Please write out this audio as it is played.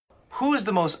Who is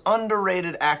the most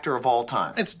underrated actor of all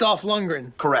time? It's Dolph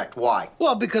Lundgren. Correct. Why?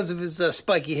 Well, because of his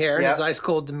spiky hair and Yep. his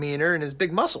ice-cold demeanor and his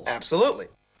big muscles. Absolutely.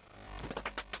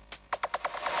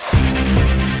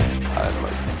 I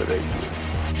must break you.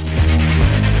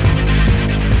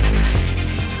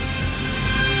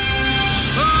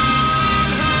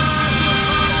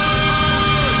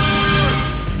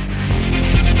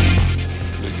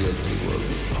 The guilty will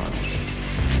be punished.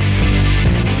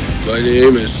 My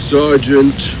name is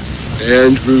Sergeant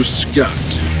Andrew Scott.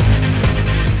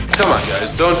 Come on,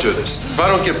 guys, don't do this. If I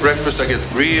don't get breakfast, I get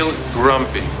real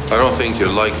grumpy. I don't think you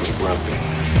like me grumpy.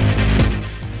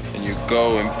 And you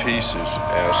go in pieces,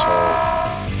 asshole.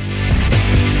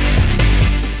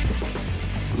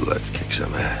 Let's kick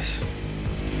some ass.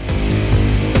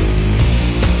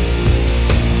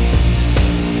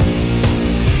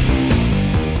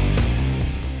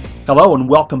 Hello and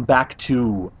welcome back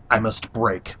to I Must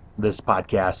Break, this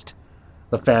podcast,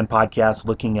 the fan podcast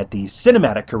looking at the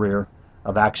cinematic career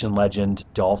of action legend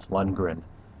Dolph Lundgren.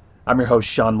 I'm your host,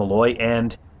 Sean Malloy,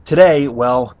 and today,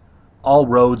 well, all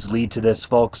roads lead to this,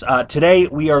 folks. Today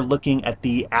we are looking at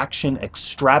the action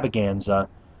extravaganza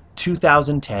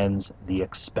 2010's The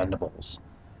Expendables.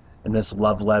 In this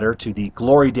love letter to the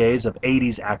glory days of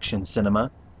 80s action cinema,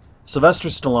 Sylvester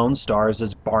Stallone stars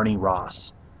as Barney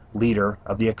Ross, leader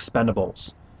of the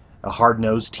Expendables, a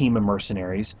hard-nosed team of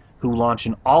mercenaries who launch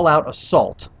an all-out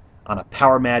assault on a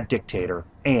power-mad dictator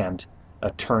and a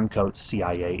turncoat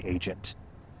CIA agent.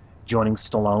 Joining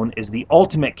Stallone is the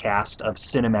ultimate cast of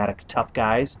cinematic tough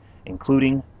guys,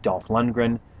 including Dolph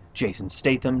Lundgren, Jason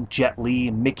Statham, Jet Li,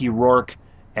 Mickey Rourke,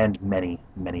 and many,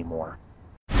 many more.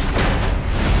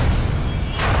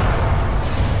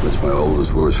 What's my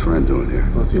oldest worst friend doing here?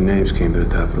 Both your names came to the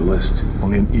top of the list.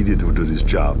 Only an idiot would do this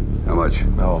job. How much?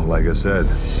 Oh, like I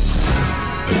said.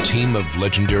 A team of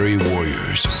legendary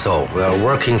warriors. So, we are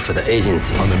working for the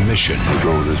agency. On a mission. What's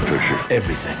wrong with this picture?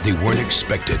 Everything. They weren't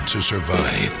expected to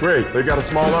survive. Great, they got a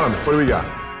small army. What do we got?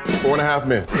 4.5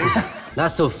 men.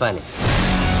 Not so funny.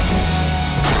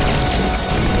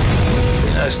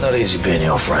 You know, it's not easy being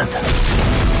your friend.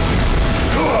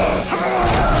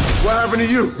 What happened to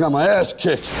you? Got my ass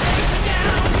kicked.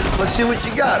 Let's see what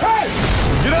you got. Hey!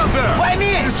 Get out there! Why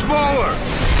me? Get smaller!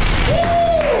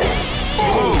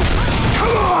 Oh!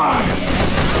 Come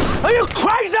on! Are you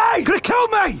crazy? You're gonna kill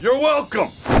me! You're welcome!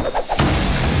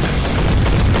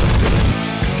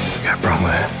 You got a problem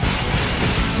with that?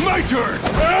 My turn!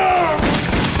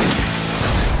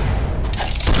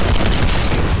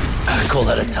 I call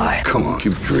that a tie. Come on,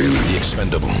 keep dreaming. The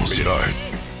Expendables. Rated R.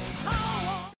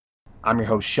 I'm your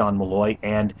host, Sean Malloy,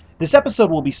 and this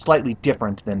episode will be slightly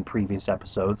different than previous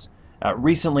episodes.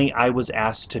 Recently, I was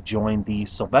asked to join the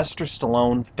Sylvester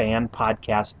Stallone Fan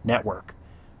Podcast Network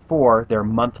for their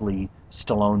monthly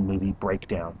Stallone movie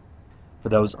breakdown. For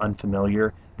those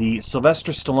unfamiliar, the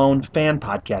Sylvester Stallone Fan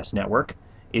Podcast Network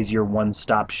is your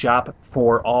one-stop shop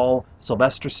for all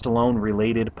Sylvester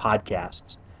Stallone-related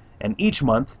podcasts. And each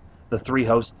month, the three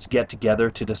hosts get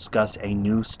together to discuss a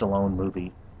new Stallone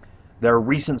movie. Their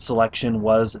recent selection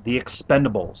was The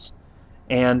Expendables,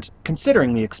 and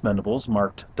considering The Expendables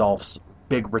marked Dolph's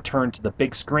big return to the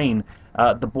big screen,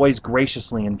 the boys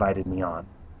graciously invited me on.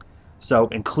 So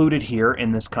included here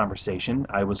in this conversation,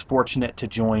 I was fortunate to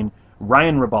join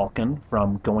Ryan Rebalkin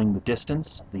from Going the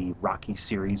Distance, the Rocky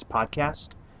series podcast,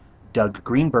 Doug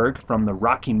Greenberg from the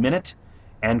Rocky Minute,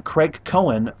 and Craig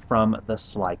Cohen from the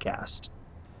Slycast.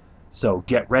 So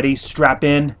get ready, strap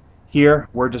in. Here,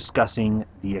 we're discussing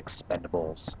The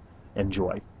Expendables.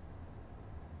 Enjoy.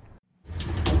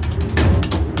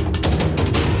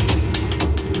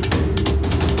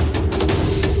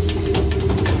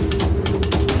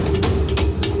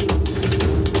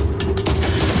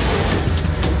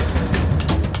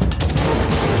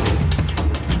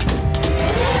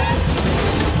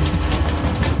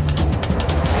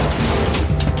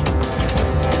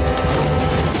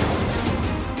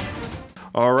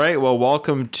 All right, well,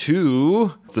 welcome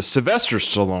to the Sylvester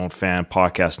Stallone Fan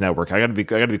Podcast Network. I gotta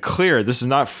be clear. This is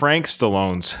not Frank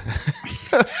Stallone's.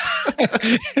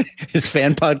 His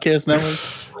fan podcast network.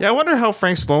 Yeah, I wonder how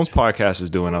Frank Stallone's podcast is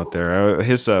doing out there.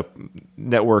 His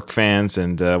network fans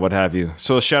and what have you.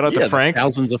 So shout out to Frank.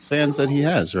 Thousands of fans that he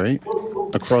has, right,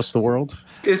 across the world.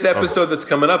 This episode that's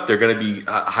coming up, they're going to be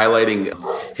highlighting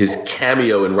his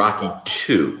cameo in Rocky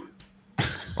 2.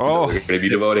 Oh, we're going to be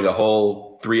devoting a whole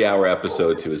 3-hour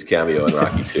episode to his cameo in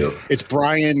Rocky 2. It's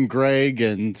Brian, Greg,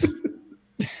 and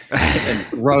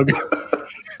Rug.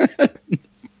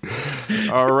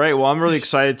 All right. Well, I'm really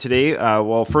excited today.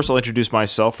 Well, first I'll introduce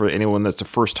myself for anyone that's a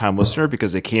first-time listener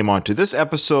because they came onto this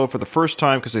episode for the first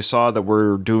time because they saw that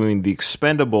we're doing The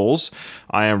Expendables.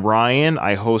 I am Ryan.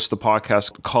 I host the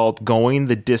podcast called Going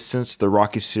the Distance, the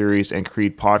Rocky series and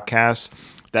Creed podcast.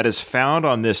 That is found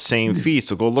on this same feed.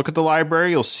 So go look at the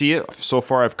library. You'll see it. So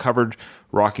far, I've covered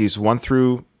Rockies 1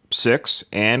 through 6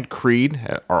 and Creed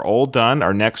are all done.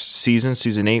 Our next season,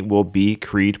 season 8, will be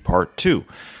Creed Part 2.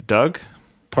 Doug?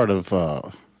 Part of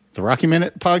the Rocky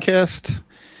Minute podcast,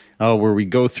 where we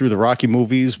go through the Rocky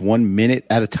movies 1 minute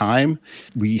at a time.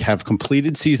 We have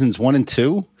completed seasons 1 and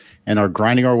 2 and are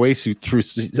grinding our way through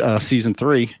season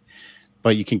 3.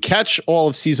 But you can catch all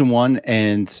of season 1,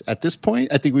 and at this point,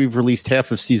 I think we've released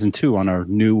half of season 2 on our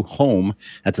new home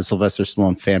at the Sylvester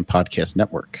Stallone Fan Podcast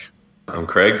Network. I'm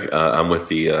Craig. I'm with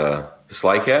the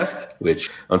Slycast, which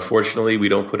unfortunately we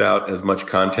don't put out as much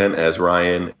content as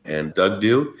Ryan and Doug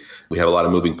do. We have a lot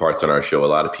of moving parts on our show, a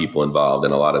lot of people involved,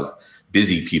 and a lot of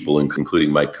busy people,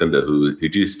 including Mike Kunda, who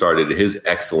just started his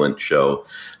excellent show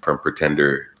from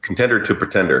Contender to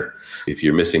Pretender. If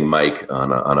you're missing Mike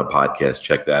on a podcast,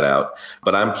 check that out.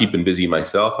 But I'm keeping busy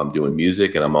myself. I'm doing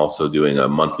music, and I'm also doing a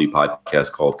monthly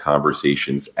podcast called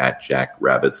Conversations at Jack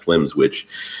Rabbit Slims, which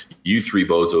you three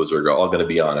bozos are all going to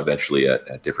be on eventually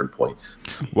at different points.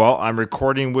 Well, I'm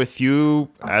recording with you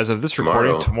as of this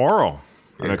recording tomorrow.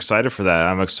 I'm excited for that.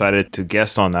 I'm excited to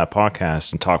guest on that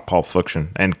podcast and talk Pulp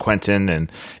Fiction and Quentin.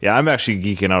 And yeah, I'm actually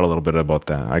geeking out a little bit about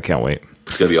that. I can't wait.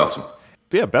 It's going to be awesome.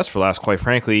 Yeah, best for last, quite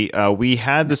frankly. We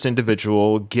had this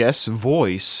individual guest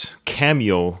voice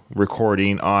cameo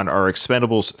recording on our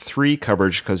Expendables 3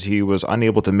 coverage because he was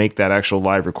unable to make that actual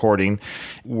live recording.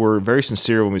 We're very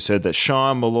sincere when we said that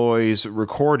Sean Malloy's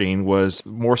recording was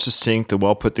more succinct and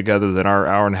well put together than our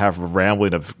hour and a half of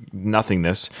rambling of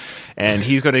nothingness. And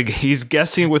he's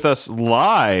guessing with us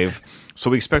live.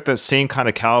 So we expect that same kind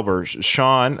of caliber.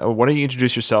 Sean, why don't you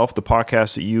introduce yourself, the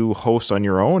podcast that you host on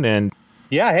your own, and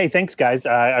yeah, hey, thanks, guys.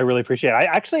 I really appreciate it.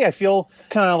 I feel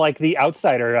kind of like the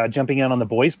outsider jumping in on the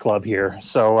boys' club here.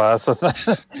 So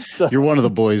you're one of the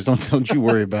boys. Don't you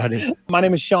worry about it. My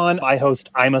name is Sean. I host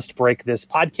I Must Break This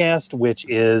podcast, which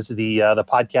is the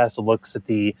podcast that looks at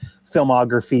the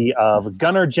filmography of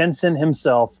Gunnar Jensen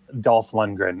himself, Dolph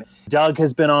Lundgren. Doug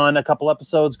has been on a couple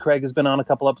episodes. Craig has been on a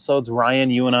couple episodes.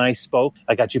 Ryan, you and I spoke.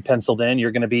 I got you penciled in.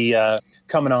 You're going to be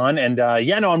coming on, and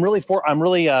I'm really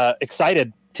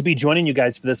excited to be joining you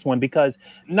guys for this one, because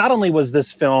not only was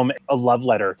this film a love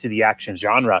letter to the action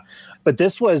genre, but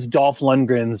this was Dolph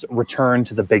Lundgren's return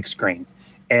to the big screen.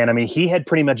 And I mean, he had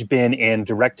pretty much been in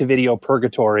direct-to-video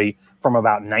purgatory from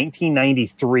about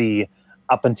 1993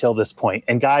 up until this point.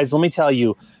 And guys, let me tell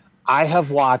you, I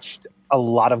have watched a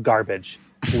lot of garbage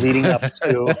leading up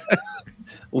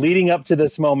to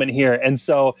this moment here. And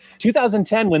so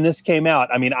 2010, when this came out,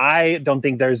 I mean, I don't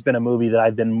think there's been a movie that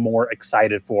I've been more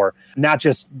excited for. Not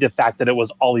just the fact that it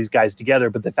was all these guys together,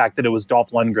 but the fact that it was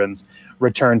Dolph Lundgren's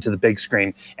return to the big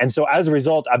screen. And so as a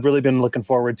result, I've really been looking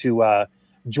forward to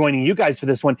joining you guys for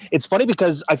this one. It's funny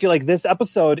because I feel like this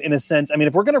episode, in a sense, I mean,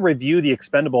 if we're going to review The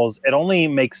Expendables, it only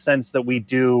makes sense that we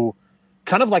do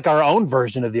kind of like our own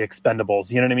version of The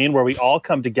Expendables, you know what I mean? Where we all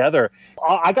come together.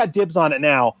 I got dibs on it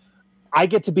now. I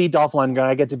get to be Dolph Lundgren.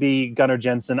 I get to be Gunnar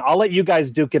Jensen. I'll let you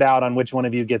guys duke it out on which one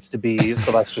of you gets to be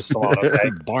Sylvester Stallone, okay?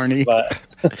 Barney. But,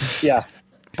 yeah.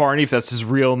 Barney, if that's his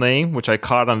real name, which I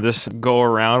caught on this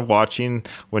go-around watching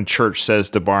when Church says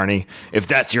to Barney, if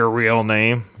that's your real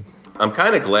name. I'm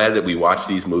kind of glad that we watch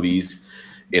these movies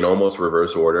in almost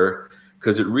reverse order,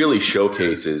 because it really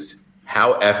showcases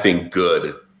how effing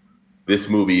good this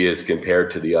movie is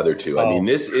compared to the other two. I mean,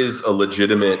 this is a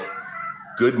legitimate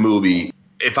good movie.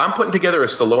 If I'm putting together a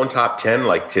Stallone top 10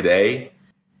 like today,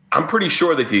 I'm pretty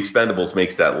sure that The Expendables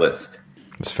makes that list.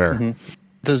 That's fair. Mm-hmm.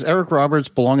 Does Eric Roberts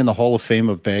belong in the Hall of Fame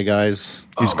of bad guys?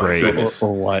 He's great.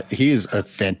 Or what? He is a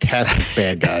fantastic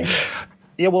bad guy.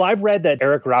 Yeah, well, I've read that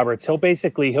Eric Roberts,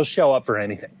 he'll show up for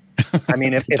anything. I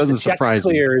mean, if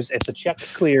the check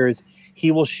clears,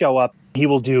 he will show up. He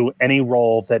will do any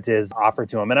role that is offered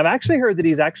to him. And I've actually heard that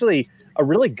he's actually a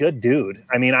really good dude.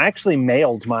 I mean, I actually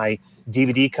mailed my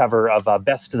DVD cover of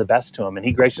Best to the Best to him, and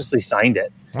he graciously signed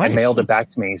it and mailed it back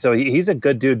to me. So he's a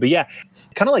good dude. But yeah,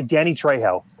 kind of like Danny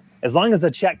Trejo. As long as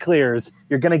the check clears,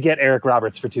 you're going to get Eric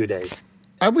Roberts for 2 days.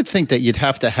 I would think that you'd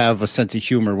have to have a sense of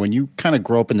humor when you kind of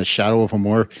grow up in the shadow of a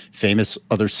more famous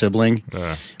other sibling.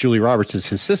 Julia Roberts is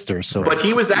his sister. But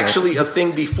he was actually a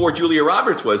thing before Julia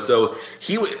Roberts was. So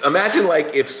imagine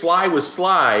like if Sly was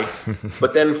Sly,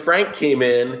 but then Frank came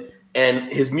in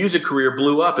and his music career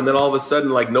blew up, and then all of a sudden,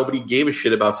 like, nobody gave a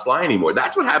shit about Sly anymore.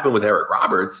 That's what happened with Eric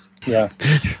Roberts. Yeah.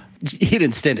 he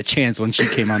didn't stand a chance when she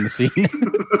came on the scene.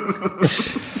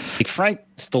 Like Frank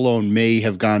Stallone may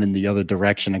have gone in the other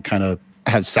direction and kind of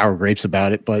had sour grapes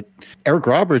about it, but Eric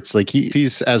Roberts, like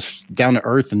he's as down to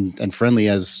earth and friendly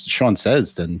as Sean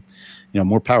says, then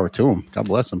more power to him. God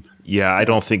bless him. Yeah, I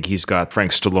don't think he's got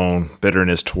Frank Stallone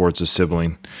bitterness towards a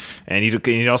sibling. And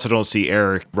you also don't see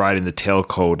Eric riding the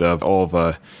tailcoat of all of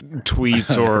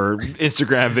tweets or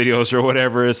Instagram videos or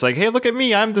whatever. It's like, hey, look at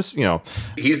me. I'm this,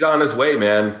 He's on his way,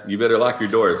 man. You better lock your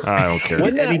doors. I don't care.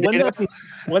 Wouldn't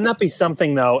that be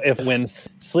something, though, if when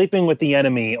Sleeping with the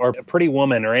Enemy or Pretty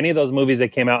Woman or any of those movies that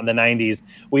came out in the 90s,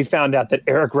 we found out that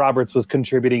Eric Roberts was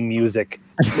contributing music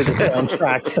to the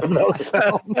soundtracks of those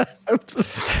films?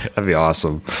 That'd be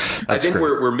awesome. I think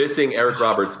we're missing Eric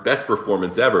Roberts' best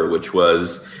performance ever, which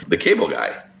was The Cable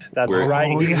Guy. That's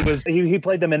right. He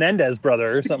played the Menendez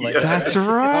brother or something like that. That's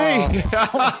right.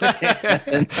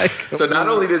 So not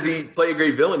only does he play a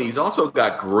great villain, he's also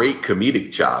got great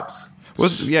comedic chops.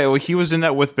 He was in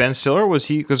that with Ben Stiller. Was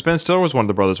he? Because Ben Stiller was one of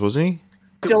the brothers, wasn't he?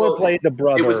 Stiller played the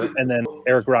brother, and then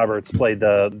Eric Roberts played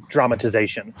the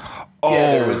dramatization.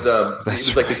 It was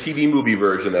like the TV movie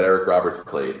version that Eric Roberts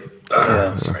played.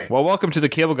 Sorry. Well, welcome to the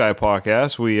Cable Guy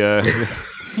podcast.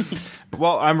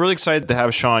 Well, I'm really excited to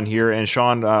have Sean here. And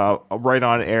Sean, right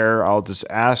on air, I'll just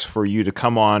ask for you to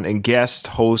come on and guest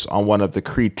host on one of the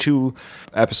Creed 2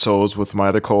 episodes with my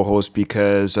other co-host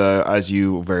because, as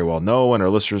you very well know and our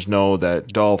listeners know, that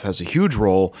Dolph has a huge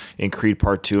role in Creed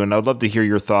Part 2. And I'd love to hear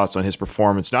your thoughts on his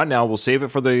performance. Not now. We'll save it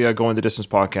for the Going the Distance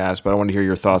podcast, but I want to hear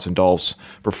your thoughts on Dolph's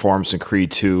performance in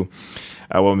Creed 2.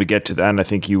 When we get to that, and I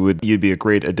think you'd be a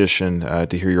great addition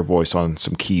to hear your voice on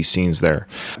some key scenes there.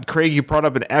 Craig, you brought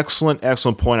up an excellent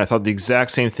point. I thought the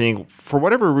exact same thing. For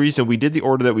whatever reason, we did the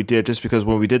order that we did just because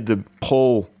when we did the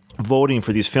poll voting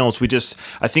for these films,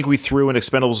 I think we threw in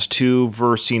Expendables 2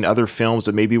 versus other films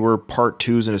that maybe were part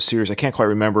 2s in a series. I can't quite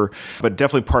remember, but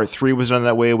definitely part 3 was done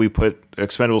that way. We put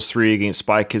Expendables 3 against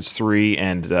Spy Kids 3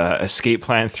 and Escape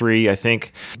Plan 3, I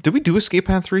think. Did we do Escape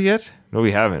Plan 3 yet? No,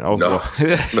 we haven't. Oh, no.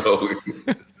 No.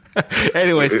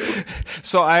 Anyways,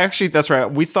 so that's right.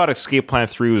 We thought Escape Plan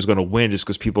 3 was going to win just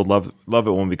because people love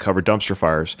it when we cover dumpster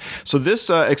fires. So this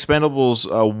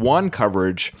Expendables 1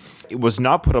 coverage was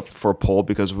not put up for a poll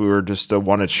because we were just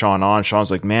wanted Sean on. Sean's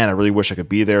like, man, I really wish I could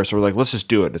be there. So we're like, let's just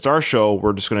do it. It's our show.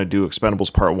 We're just going to do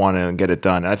Expendables Part 1 and get it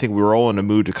done. And I think we were all in the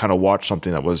mood to kind of watch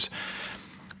something that was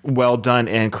well done.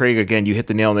 And Craig, again, you hit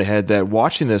the nail on the head that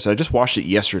watching this, I just watched it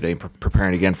yesterday,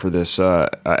 preparing again for this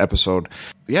episode.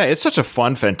 Yeah, it's such a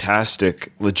fun,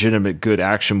 fantastic, legitimate, good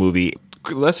action movie.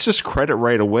 Let's just credit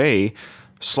right away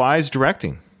Sly's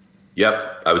directing.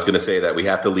 Yep, I was going to say that we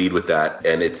have to lead with that,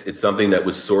 and it's something that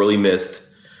was sorely missed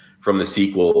from the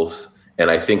sequels.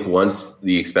 And I think once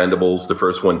the Expendables, the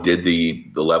first one, did the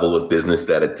level of business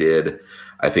that it did,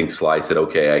 I think Sly said,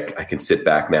 okay, I can sit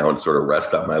back now and sort of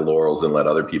rest on my laurels and let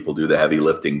other people do the heavy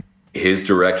lifting. His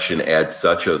direction adds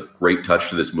such a great touch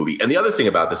to this movie. And the other thing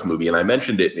about this movie, and I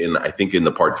mentioned it in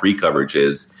the Part 3 coverage,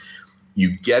 is you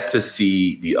get to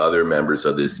see the other members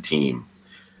of this team,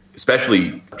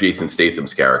 especially Jason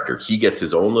Statham's character. He gets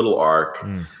his own little arc.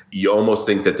 You almost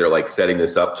think that they're like setting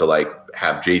this up to like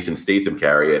have Jason Statham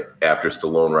carry it after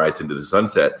Stallone rides into the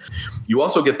sunset. You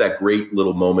also get that great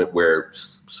little moment where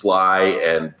Sly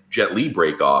and Jet Li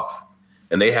break off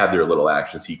and they have their little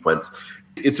action sequence.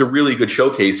 It's a really good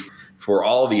showcase for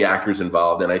all the actors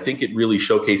involved. And I think it really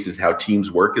showcases how teams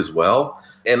work as well.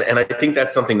 And I think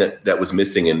that's something that was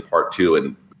missing in Part 2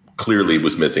 and clearly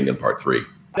was missing in Part 3.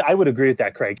 I would agree with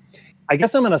that, Craig. I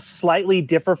guess I'm going to slightly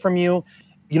differ from you.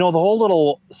 The whole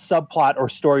little subplot or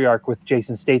story arc with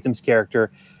Jason Statham's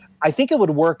character, I think it would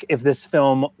work if this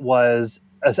film was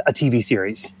a TV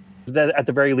series, that at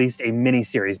the very least a mini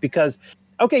series, because,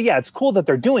 okay, yeah, it's cool that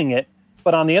they're doing it,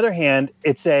 but on the other hand,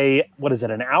 it's an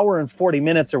hour and 40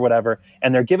 minutes or whatever,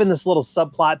 and they're given this little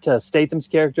subplot to Statham's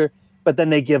character, but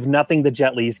then they give nothing to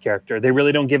Jet Li's character. They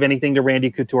really don't give anything to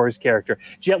Randy Couture's character.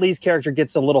 Jet Li's character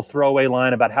gets a little throwaway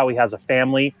line about how he has a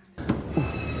family.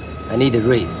 I need a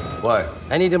raise. Why?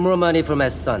 I need more money for my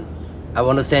son. I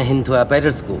want to send him to a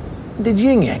better school. Did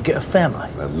Yin Yang get a family?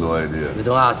 I have no idea. You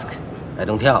don't ask. I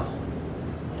don't tell.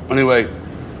 Anyway.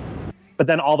 But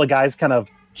then all the guys kind of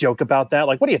joke about that.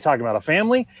 Like, what are you talking about, a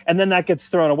family? And then that gets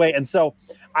thrown away. And so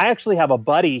I actually have a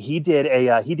buddy. He did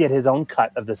his own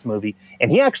cut of this movie.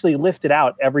 And he actually lifted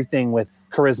out everything with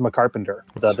Charisma Carpenter,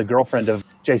 the girlfriend of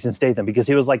Jason Statham, because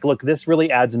he was like, look, this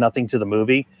really adds nothing to the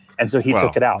movie. And so he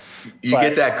took it out. You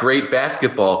get that great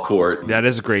basketball court. That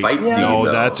is a great fight scene.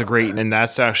 No, that's a great, and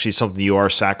that's actually something you are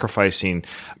sacrificing.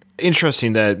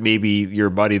 Interesting that maybe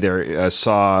your buddy there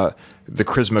saw the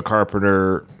Charisma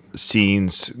Carpenter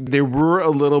scenes, they were a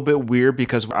little bit weird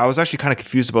because I was actually kind of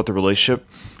confused about the relationship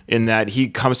in that he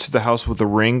comes to the house with a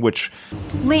ring, which...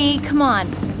 Lee, come on.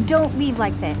 Don't leave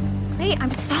like this. Lee,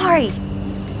 I'm sorry.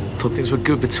 Thought things were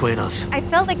good between us. I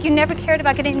felt like you never cared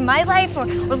about getting into my life or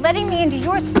letting me into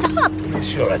yours. Stop. Yeah,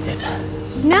 sure I did.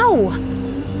 No.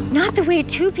 Not the way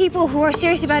two people who are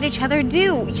serious about each other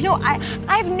do. You know,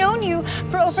 I've known you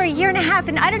for over 1.5 years,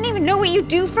 and I don't even know what you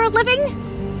do for a living.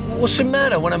 What's the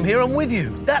matter? When I'm here, I'm with you.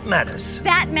 That matters.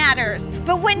 That matters.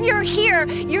 But when you're here,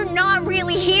 you're not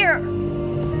really here.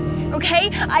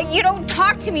 Okay? You don't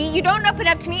talk to me. You don't open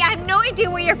up to me. I have no idea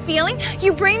what you're feeling.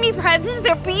 You bring me presents.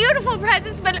 They're beautiful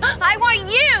presents, but I want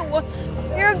you.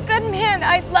 You're a good man.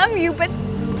 I love you, but...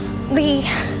 Lee,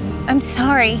 I'm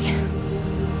sorry.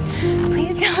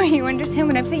 Please tell me you understand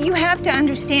what I'm saying. You have to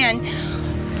understand.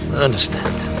 I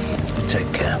understand. You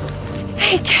take care.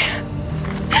 Take care.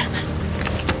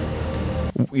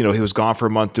 You know, he was gone for a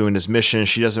month doing his mission.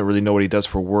 She doesn't really know what he does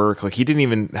for work. Like, he didn't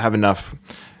even have enough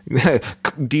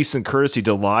decent courtesy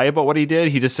to lie about what he did.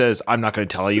 He just says, I'm not going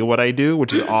to tell you what I do,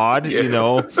 which is odd, you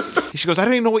know. She goes, I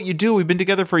don't even know what you do. We've been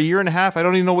together for 1.5 years. I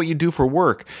don't even know what you do for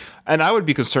work. And I would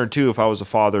be concerned, too, if I was a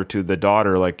father to the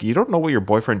daughter. Like, you don't know what your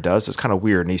boyfriend does? It's kind of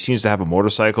weird. And he seems to have a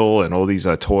motorcycle and all these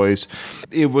toys.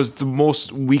 It was the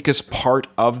most weakest part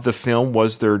of the film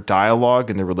was their dialogue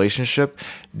and their relationship. ...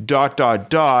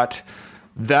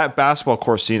 That basketball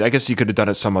court scene, I guess you could have done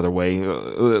it some other way.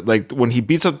 Like when he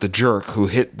beats up the jerk who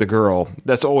hit the girl,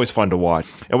 that's always fun to watch.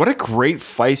 And what a great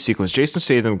fight sequence. Jason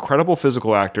Statham, incredible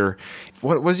physical actor.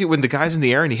 What was he when the guy's in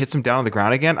the air and he hits him down on the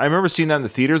ground again? I remember seeing that in the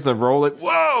theaters, the roll, like,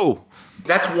 whoa!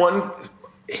 That's one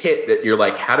hit that you're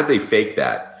like, how did they fake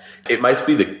that? It might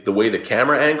be the way the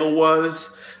camera angle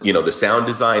was, you know, the sound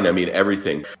design, I mean,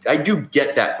 everything. I do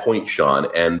get that point, Sean,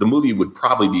 and the movie would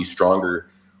probably be stronger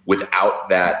without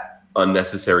that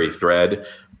unnecessary thread,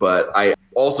 but I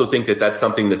also think that that's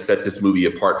something that sets this movie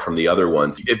apart from the other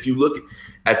ones. If you look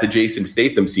at the Jason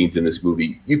Statham scenes in this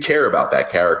movie, you care about that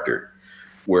character,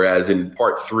 whereas in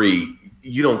part 3,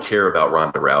 you don't care about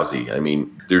Ronda Rousey. I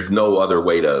mean, there's no other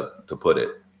way to put it.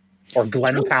 Or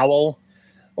Glenn Powell.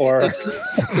 Or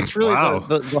it's really wow.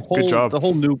 the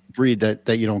whole new breed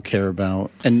that you don't care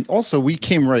about. And also, we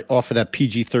came right off of that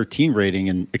PG-13 rating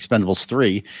in Expendables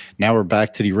 3. Now we're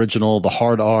back to the original, the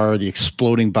hard R, the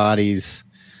exploding bodies.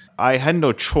 I had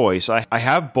no choice. I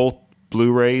have both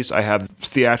Blu-rays. I have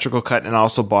theatrical cut, and I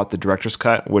also bought the director's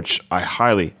cut, which I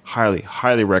highly, highly,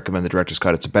 highly recommend the director's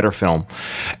cut. It's a better film.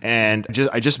 And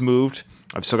I just moved.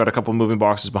 I've still got a couple of moving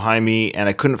boxes behind me, and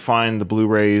I couldn't find the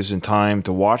Blu-rays in time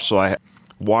to watch, so I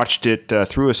watched it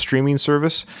through a streaming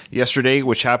service yesterday,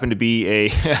 which happened to be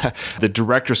the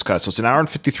director's cut. So it's 1 hour and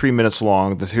 53 minutes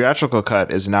long. The theatrical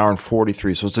cut is 1 hour and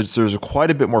 43. So there's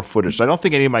quite a bit more footage. So I don't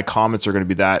think any of my comments are going to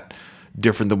be that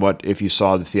different than what if you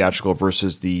saw the theatrical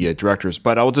versus the director's.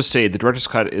 But I will just say the director's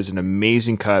cut is an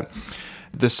amazing cut.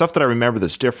 The stuff that I remember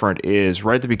that's different is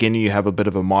right at the beginning you have a bit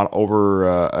of a monologue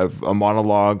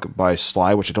by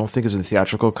Sly, which I don't think is in the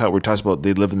theatrical cut, where he talks about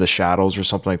they live in the shadows or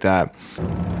something like that.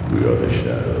 We are the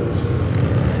shadows,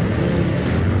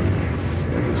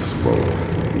 and the smoke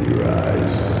in your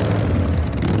eyes.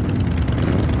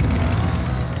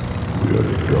 We are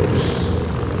the ghosts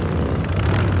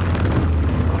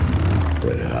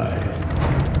that hide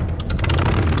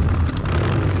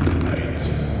in the night.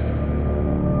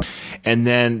 And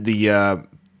then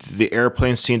the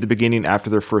airplane scene at the beginning after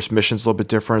their first mission is a little bit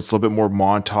different. It's a little bit more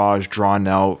montage, drawn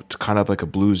out, kind of like a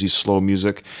bluesy, slow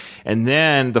music. And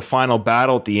then the final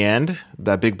battle at the end,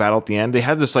 that big battle at the end, they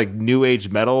had this like new age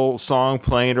metal song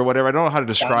playing or whatever. I don't know how to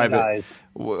describe Diamond it. Eyes.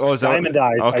 Oh, is that Diamond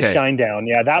Eyes okay. by Shinedown.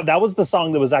 Yeah, that was the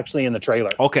song that was actually in the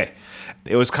trailer. Okay.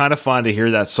 It was kind of fun to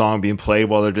hear that song being played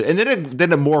while they're and then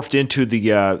it morphed into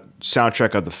the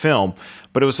soundtrack of the film.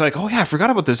 But it was like, oh yeah, I forgot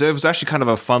about this. It was actually kind of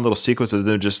a fun little sequence of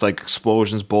them just like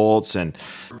explosions, bolts, and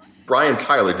Brian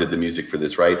Tyler did the music for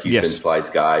this, right? He's been Sly's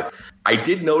guy. I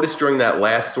did notice during that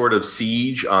last sort of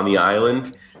siege on the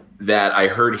island that I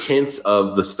heard hints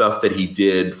of the stuff that he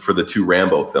did for the 2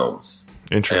 Rambo films.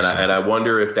 Interesting. And I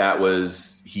wonder if that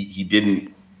was he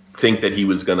didn't think that he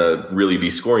was going to really be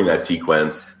scoring that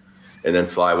sequence. And then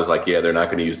Sly was like, yeah, they're not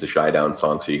going to use the Shinedown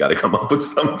song, so you got to come up with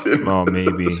something. Oh,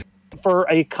 maybe. For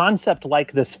a concept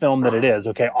like this film that it is,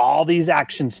 okay, all these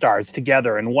action stars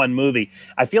together in one movie,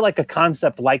 I feel like a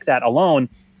concept like that alone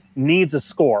needs a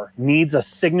score, needs a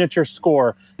signature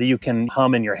score that you can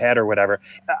hum in your head or whatever.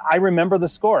 I remember the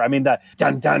score. I mean, the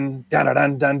dun dun dun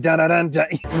dun dun dun dun dun.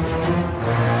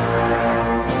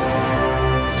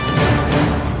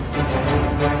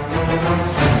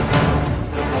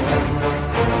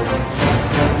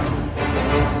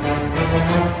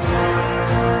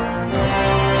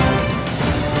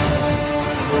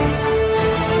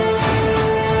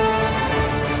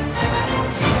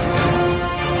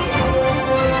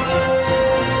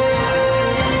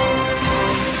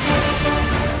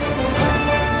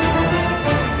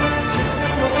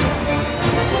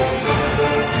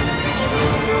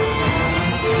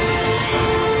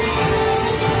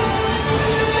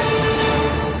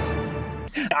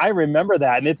 I remember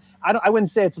that. And I wouldn't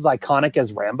say it's as iconic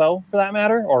as Rambo, for that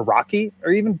matter, or Rocky,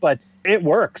 or even, but it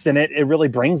works, and it really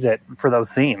brings it for those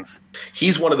scenes.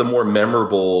 He's one of the more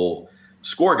memorable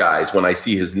score guys when I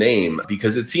see his name,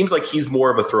 because it seems like he's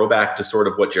more of a throwback to sort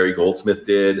of what Jerry Goldsmith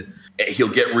did. He'll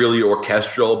get really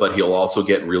orchestral, but he'll also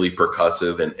get really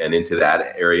percussive and into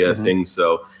that area of things.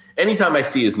 So anytime I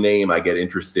see his name, I get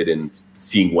interested in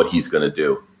seeing what he's going to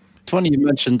do. It's funny you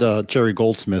mentioned Jerry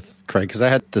Goldsmith, Craig, because I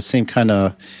had the same kind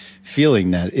of feeling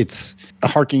that it's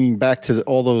harkening back to the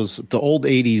old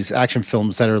 80s action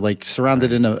films that are like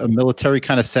surrounded in a military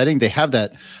kind of setting. They have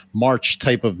that march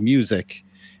type of music.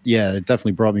 Yeah, it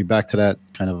definitely brought me back to that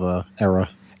kind of era.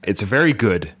 It's a very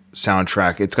good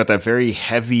soundtrack. It's got that very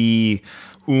heavy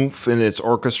oomph in its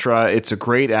orchestra. It's a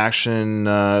great action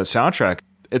soundtrack.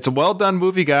 It's a well done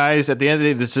movie, guys. At the end of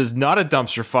the day, this is not a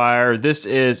dumpster fire. This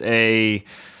is a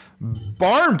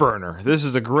barn burner. This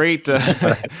is a great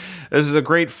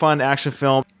fun action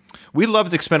film. We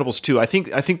loved Expendables 2. I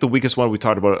think the weakest one we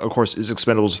talked about, of course, is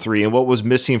Expendables 3. And what was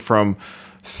missing from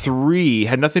 3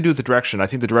 had nothing to do with the direction. I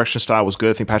think the direction style was good.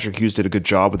 I think Patrick Hughes did a good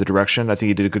job with the direction. I think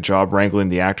he did a good job wrangling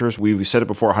the actors. We said it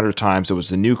before 100 times. It was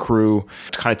the new crew,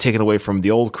 kind of taken away from the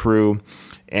old crew.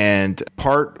 And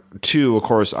part 2, of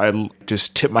course, I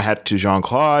just tip my hat to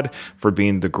Jean-Claude for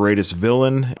being the greatest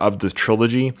villain of the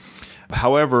trilogy.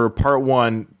 However, part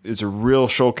 1 is a real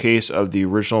showcase of the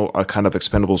original kind of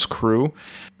Expendables crew.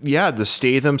 Yeah, the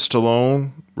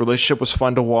Statham-Stallone relationship was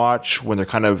fun to watch when they're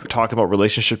kind of talking about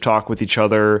relationship talk with each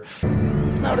other.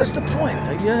 No, that's the point.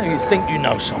 You think you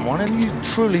know someone and you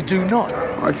truly do not.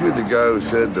 Aren't you the guy who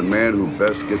said the man who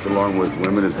best gets along with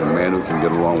women is the man who can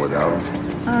get along without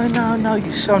them? No,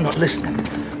 you're so not listening.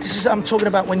 I'm talking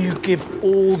about when you give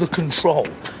all the control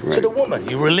to the woman.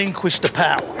 You relinquish the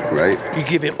power. Right. You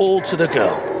give it all to the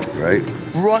girl. Right.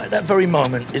 Right at that very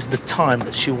moment is the time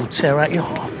that she will tear out your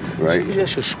heart. Right.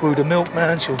 She'll screw the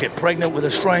milkman. She'll get pregnant with a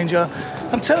stranger.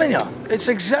 I'm telling you, it's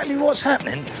exactly what's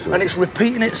happening. Sure. And it's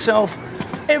repeating itself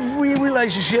every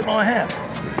relationship I have.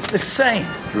 It's the same.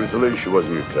 Truthfully, she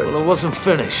wasn't your type. Well, I wasn't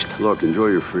finished. Look, enjoy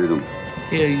your freedom.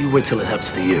 Yeah, you wait till it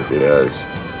happens to you. It has.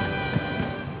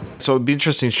 So it'd be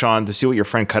interesting, Sean, to see what your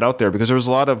friend cut out there, because there was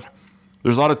a lot of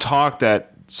talk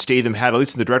that Statham had, at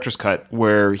least in the director's cut,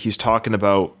 where he's talking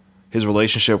about his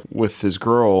relationship with his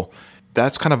girl.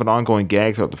 That's kind of an ongoing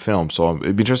gag throughout the film. So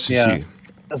it'd be interesting to see.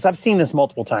 So I've seen this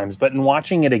multiple times, but in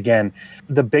watching it again,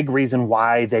 the big reason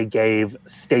why they gave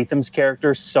Statham's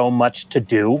character so much to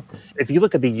do, if you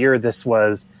look at the year this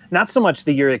was, not so much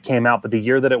the year it came out, but the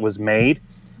year that it was made,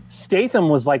 Statham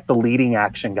was like the leading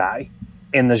action guy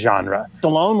in the genre.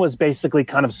 Stallone was basically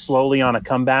kind of slowly on a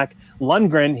comeback.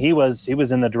 Lundgren, he was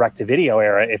in the direct-to-video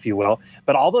era, if you will.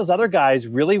 But all those other guys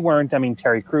really weren't. I mean,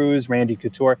 Terry Crews, Randy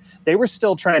Couture, they were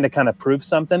still trying to kind of prove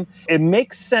something. It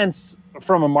makes sense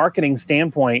from a marketing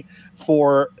standpoint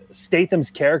for Statham's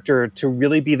character to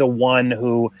really be the one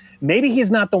who, maybe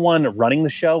he's not the one running the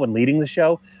show and leading the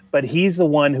show, but he's the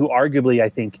one who arguably, I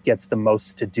think, gets the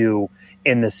most to do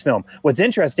in this film. What's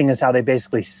interesting is how they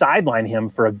basically sideline him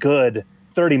for a good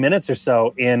 30 minutes or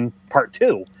so in part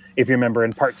 2. If you remember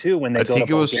in part 2 when they go to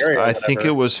Bulgaria. I think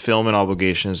it was filming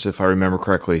obligations, if I remember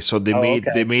correctly. So they made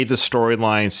the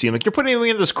storyline seem like you're putting me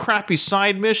in this crappy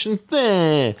side mission.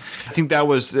 I think that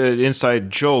was an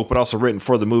inside joke, but also written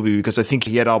for the movie, because I think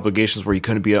he had obligations where he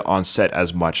couldn't be on set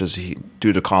as much as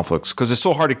due to conflicts, because it's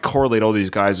so hard to correlate all these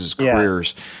guys'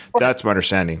 careers. That's my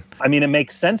understanding. I mean, it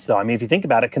makes sense though. I mean, if you think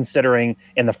about it, considering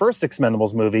in the first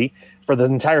Expendables movie, for the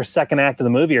entire second act of the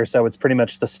movie or so, it's pretty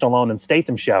much the Stallone and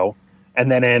Statham show. And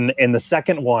then in the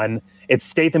second one, it's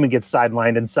Statham who gets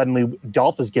sidelined, and suddenly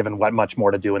Dolph is given much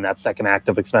more to do in that second act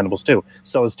of Expendables 2.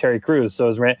 So is Terry Crews. So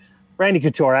is Randy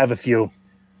Couture. I have a few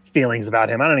feelings about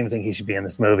him. I don't even think he should be in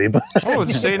this movie. But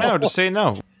just say no. Just say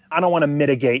no. I don't want to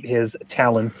mitigate his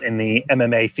talents in the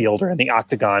MMA field or in the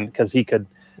octagon, because he could.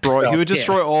 He would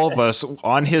destroy all of us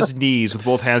on his knees with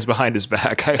both hands behind his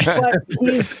back.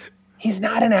 But he's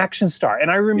not an action star. And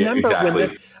I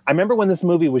remember when this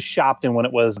movie was shopped and when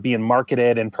it was being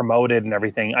marketed and promoted and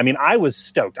everything. I mean, I was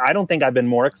stoked. I don't think I've been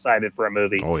more excited for a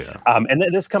movie. Oh, yeah. And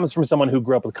this comes from someone who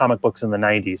grew up with comic books in the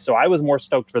 90s. So I was more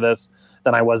stoked for this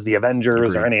than I was the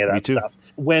Avengers or any of that stuff.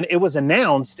 When it was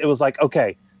announced, it was like,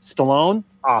 okay, Stallone,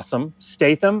 awesome.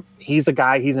 Statham, he's a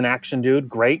guy, he's an action dude,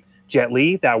 great. Jet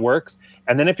Li, that works.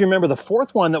 And then if you remember, the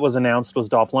fourth one that was announced was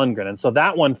Dolph Lundgren. And so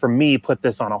that one, for me, put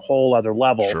this on a whole other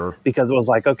level, because it was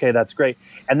like, okay, that's great.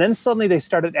 And then suddenly they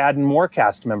started adding more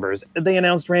cast members. They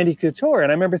announced Randy Couture.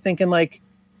 And I remember thinking like,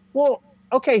 well,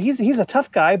 okay, he's a tough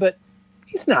guy, but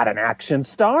he's not an action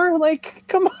star. Like,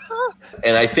 come on.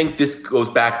 And I think this goes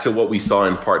back to what we saw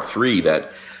in part 3,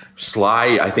 that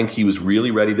Sly, I think he was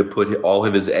really ready to put all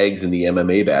of his eggs in the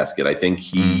MMA basket. I think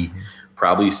he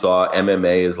probably saw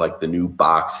MMA as like the new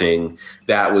boxing.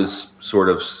 That was sort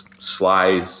of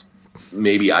Sly's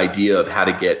maybe idea of how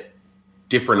to get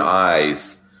different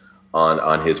eyes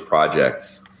on his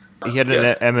projects. He had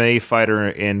an MMA fighter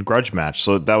in Grudge Match,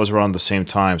 so that was around the same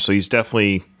time. So he's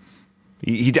definitely...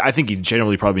 I think he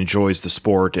generally probably enjoys the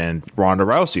sport, and Ronda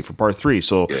Rousey for part 3.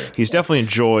 So he's definitely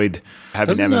enjoyed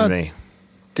having MMA.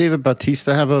 David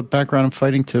Bautista have a background in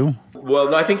fighting too? Well,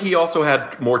 no, I think he also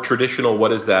had more traditional.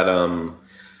 What is that?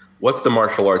 What's the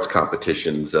martial arts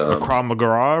competitions? Krav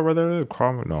Maga, rather?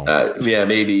 No. Yeah,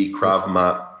 maybe Krav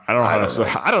Maga. I don't know how to say.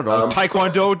 I don't know.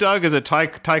 Taekwondo, Doug? Is it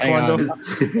Taekwondo?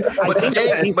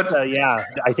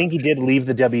 I think he did leave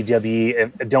the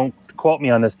WWE. Don't quote me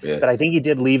on this, but I think he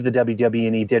did leave the WWE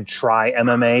and he did try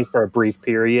MMA for a brief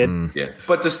period. Yeah,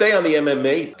 but to stay on the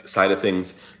MMA side of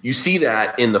things, you see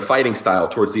that in the fighting style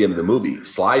towards the end of the movie.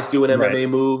 Sly's doing MMA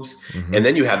moves, and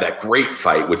then you have that great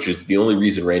fight, which is the only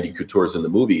reason Randy Couture's in the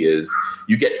movie. Is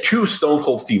you get 2 Stone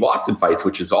Cold Steve Austin fights,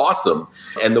 which is awesome,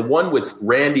 and the one with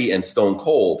Randy and Stone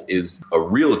Cold is a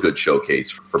real good showcase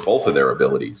for both of their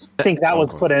abilities. I think that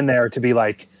was put in there to be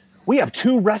like, we have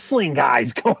 2 wrestling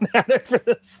guys going at it for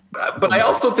this. But I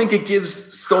also think it gives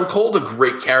Stone Cold a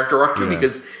great character arc too,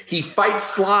 because he fights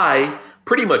Sly,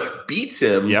 pretty much beats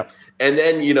him, and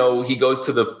then he goes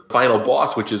to the final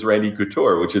boss, which is Randy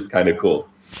Couture, which is kind of cool.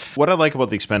 What I like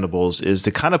about the Expendables is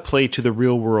to kind of play to the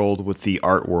real world with the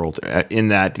art world, in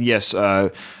that, yes,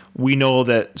 we know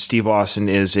that Steve Austin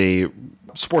is a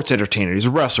sports entertainer, he's a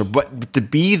wrestler, but to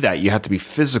be that, you have to be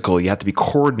physical, you have to be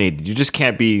coordinated, you just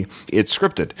can't be, it's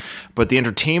scripted, but the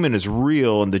entertainment is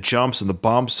real, and the jumps and the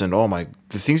bumps and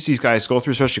the things these guys go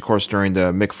through, especially of course during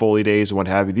the Mick Foley days and what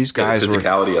have you, these guys, the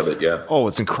physicality of it,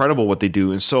 it's incredible what they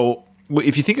do. And so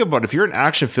if you think about it, if you're an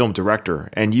action film director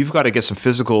and you've got to get some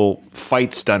physical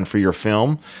fights done for your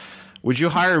film, would you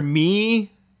hire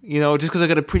me, just because I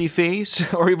got a pretty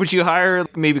face? Or would you hire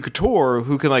maybe Couture,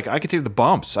 who can I can take the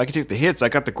bumps, I can take the hits, I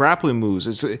got the grappling moves,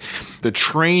 it's the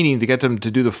training to get them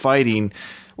to do the fighting.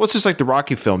 Well, it's just like the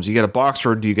Rocky films. You get a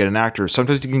boxer or do you get an actor?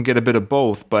 Sometimes you can get a bit of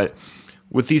both, but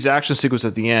with these action sequences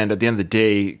at the end of the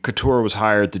day, Couture was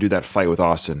hired to do that fight with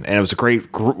Austin. And it was a great,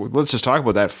 let's just talk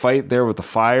about that fight there with the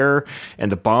fire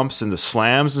and the bumps and the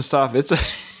slams and stuff.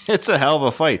 It's a hell of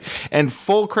a fight. And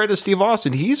full credit to Steve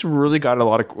Austin. He's really got a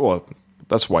lot of,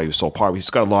 that's why he was so popular. He's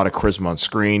got a lot of charisma on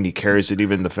screen. He carries it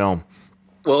even in the film.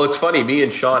 Well, it's funny. Me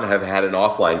and Sean have had an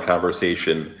offline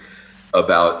conversation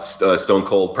about Stone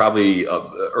Cold probably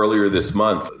earlier this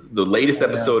month. The latest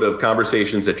episode of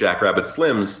Conversations at Jackrabbit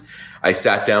Slim's, I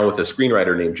sat down with a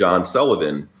screenwriter named John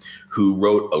Sullivan, who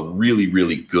wrote a really,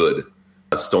 really good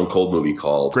Stone Cold movie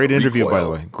called Great interview, Recoil. by the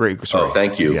way. Great. Sorry. Oh,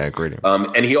 thank you. Yeah, great.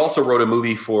 And he also wrote a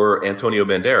movie for Antonio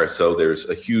Banderas, so there's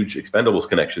a huge Expendables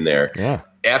connection there. Yeah.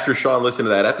 After Sean listened to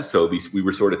that episode, we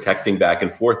were sort of texting back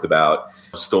and forth about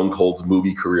Stone Cold's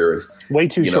movie career. Way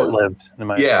too short-lived, in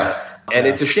my opinion. And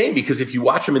it's a shame because if you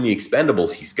watch him in the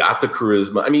Expendables, he's got the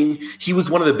charisma. I mean, he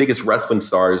was one of the biggest wrestling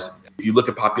stars. If you look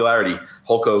at popularity,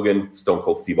 Hulk Hogan, Stone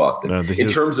Cold Steve Austin. In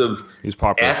terms of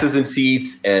asses and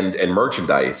seats and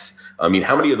merchandise, I mean,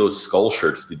 how many of those skull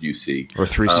shirts did you see? Or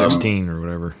 316 or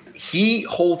whatever. He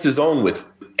holds his own with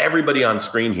everybody on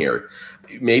screen here.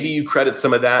 Maybe you credit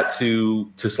some of that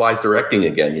to Sly's directing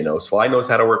again. Sly knows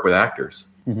how to work with actors.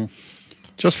 Mm-hmm.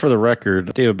 Just for the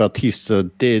record, David Bautista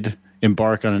did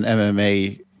embark on an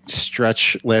MMA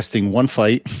stretch lasting 1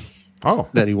 fight. Oh,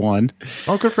 that he won.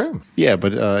 Oh, good for him. Yeah,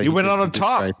 but he went out on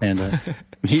top.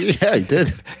 He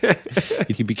did.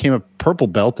 He became a purple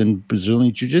belt in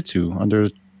Brazilian Jiu-Jitsu under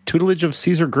tutelage of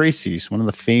Cesar Gracie, one of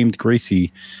the famed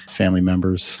Gracie family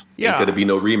members. Yeah, going to be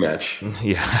no rematch.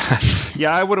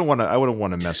 Yeah, I wouldn't want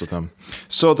to mess with him.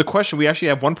 So the question, we actually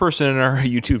have one person in our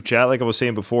YouTube chat. Like I was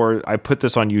saying before, I put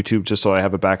this on YouTube just so I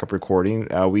have a backup recording.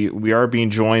 We are being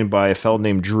joined by a fellow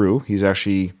named Drew. He's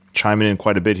actually chiming in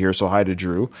quite a bit here, so hi to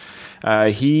Drew.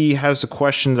 He has a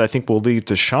question that I think we'll leave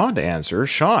to Sean to answer.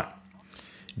 Sean,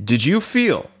 did you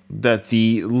feel that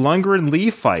the Lundgren-Lee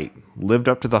fight lived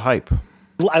up to the hype?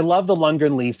 I love the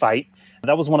Lundgren-Lee fight.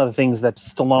 That was one of the things that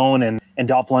Stallone and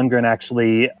Dolph Lundgren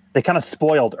actually, they kind of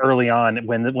spoiled early on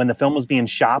when the film was being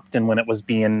shopped and when it was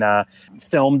being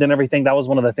filmed and everything. That was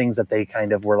one of the things that they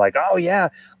kind of were like, oh yeah,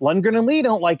 Lundgren and Lee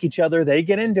don't like each other. They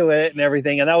get into it and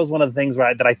everything. And that was one of the things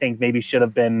that I think maybe should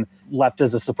have been left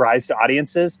as a surprise to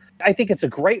audiences. I think it's a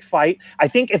great fight. I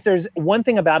think if there's one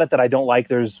thing about it that I don't like,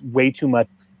 there's way too much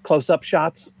close-up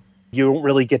shots. You don't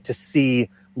really get to see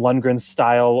Lundgren's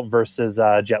style versus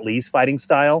Jet Li's fighting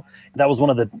style. That was one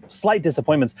of the slight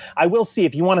disappointments. I will see,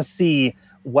 if you want to see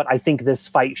what I think this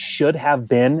fight should have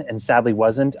been, and sadly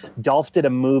wasn't. Dolph did a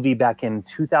movie back in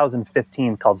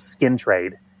 2015 called Skin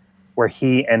Trade, where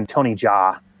he and Tony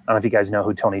Jaa, I don't know if you guys know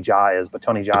who Tony Jaa is, but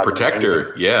Tony Jaa is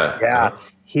Protector, yeah.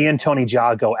 He and Tony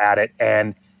Jaa go at it,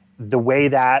 and the way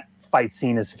that fight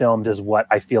scene is filmed is what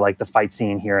I feel like the fight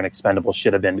scene here in Expendables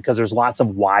should have been, because there's lots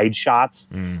of wide shots,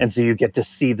 and so you get to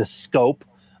see the scope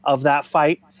of that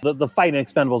fight. The fight in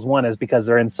Expendables 1 is because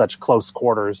they're in such close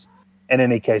quarters. In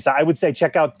any case, I would say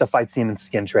check out the fight scene in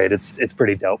Skin Trade. It's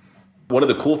pretty dope. One of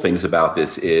the cool things about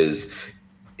this is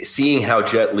seeing how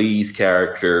Jet Li's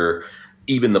character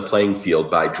even the playing field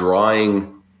by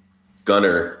drawing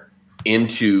Gunner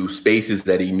into spaces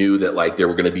that he knew that like there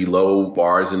were going to be low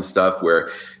bars and stuff where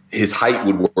his height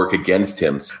would work against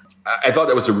him. I thought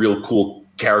that was a real cool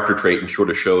character trait and sort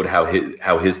of showed how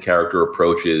his character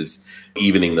approaches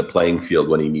evening the playing field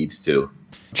when he needs to.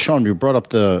 Sean, you brought up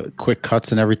the quick cuts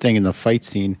and everything in the fight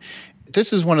scene.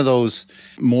 This is one of those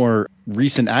more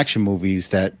recent action movies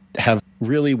that have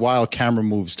really wild camera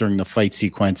moves during the fight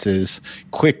sequences,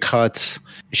 quick cuts,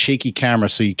 shaky camera,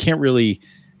 so you can't really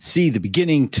see the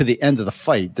beginning to the end of the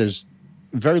fight. There's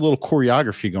very little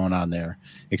choreography going on there,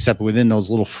 except within those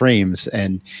little frames.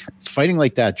 And fighting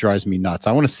like that drives me nuts.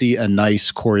 I want to see a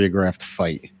nice choreographed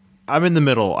fight. I'm in the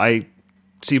middle. I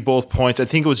see both points. I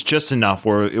think it was just enough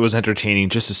where it was entertaining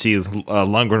just to see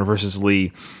Lundgren versus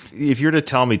Lee. If you're to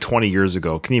tell me 20 years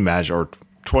ago, can you imagine, or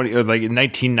 20, or like in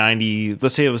 1990,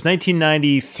 let's say it was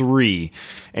 1993,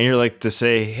 and you're like to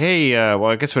say, hey,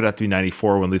 well, I guess it would have to be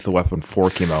 94 when Lethal Weapon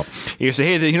 4 came out. You say,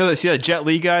 hey, you know, see that Jet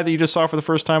Li guy that you just saw for the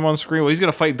first time on screen? Well, he's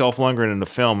going to fight Dolph Lundgren in the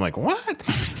film. Like, what?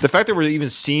 The fact that we're even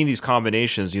seeing these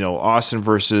combinations, you know, Austin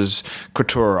versus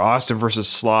Couture, Austin versus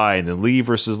Sly, and then Lee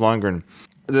versus Lundgren.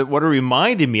 What it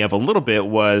reminded me of a little bit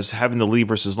was having the Lee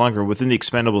versus Lundgren within the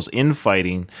Expendables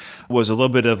infighting was a little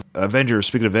bit of Avengers,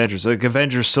 speaking of Avengers, like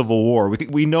Avengers Civil War.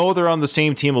 We know they're on the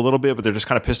same team a little bit, but they're just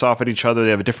kind of pissed off at each other.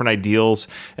 They have different ideals,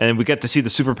 and we get to see the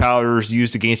superpowers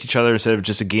used against each other instead of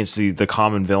just against the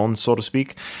common villains, so to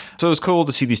speak. So it was cool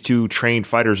to see these two trained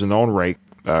fighters in their own right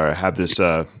have this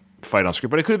fight on screen,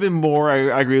 but it could have been more.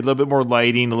 I agree, a little bit more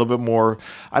lighting, a little bit more.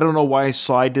 I don't know why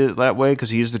Sly did it that way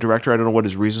because he's the director. I don't know what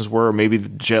his reasons were. Or maybe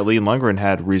Jet Li and Lundgren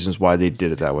had reasons why they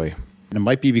did it that way. And it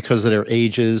might be because of their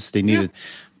ages. They needed,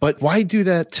 but why do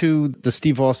that to the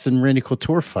Steve Austin Randy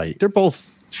Couture fight? They're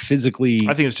both physically.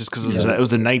 I think it's just because it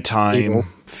was a nighttime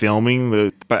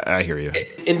filming. But I hear you.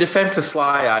 In defense of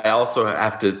Sly, I also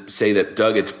have to say that,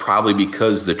 Doug, it's probably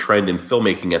because the trend in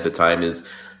filmmaking at the time is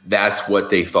that's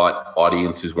what they thought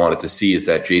audiences wanted to see, is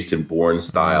that Jason Bourne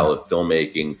style of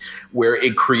filmmaking where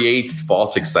it creates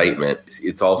false excitement.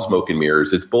 It's all smoke and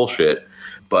mirrors. It's bullshit,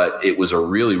 but it was a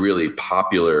really, really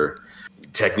popular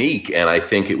technique. And I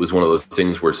think it was one of those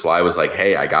things where Sly was like,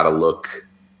 hey, I gotta look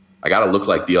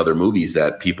like the other movies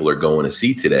that people are going to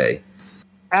see today.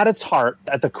 At its heart,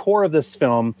 at the core of this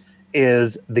film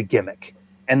is the gimmick.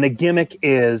 And the gimmick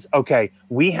is, okay,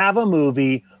 we have a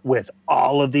movie with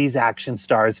all of these action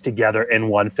stars together in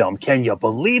one film. Can you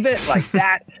believe it? Like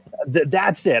that,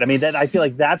 that's it. I mean, I feel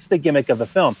like that's the gimmick of the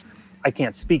film. I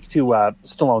can't speak to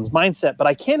Stallone's mindset, but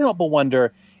I can't help but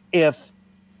wonder if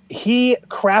he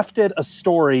crafted a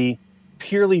story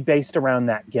purely based around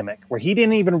that gimmick, where he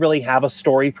didn't even really have a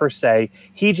story per se.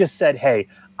 He just said, hey,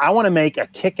 I want to make a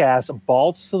kick-ass,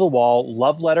 balls to the wall,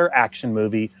 love letter action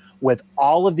movie with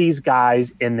all of these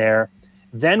guys in there.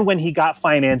 Then when he got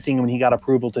financing, when he got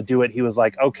approval to do it, he was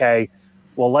like, okay,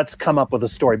 well, let's come up with a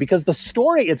story. Because the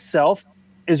story itself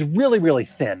is really, really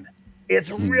thin. It's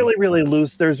really, really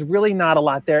loose. There's really not a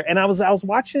lot there. And I was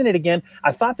watching it again.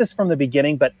 I thought this from the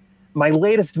beginning, but my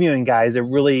latest viewing, guys, it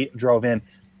really drove in.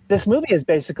 This movie is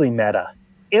basically meta.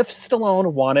 If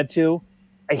Stallone wanted to,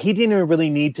 he didn't even really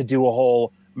need to do a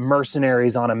whole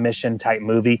mercenaries on a mission type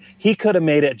movie. He could have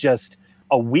made it just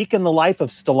a week in the life of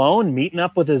Stallone meeting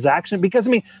up with his action. Because,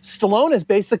 I mean, Stallone is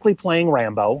basically playing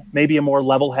Rambo, maybe a more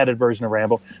level-headed version of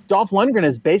Rambo. Dolph Lundgren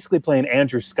is basically playing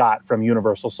Andrew Scott from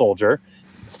Universal Soldier.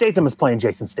 Statham is playing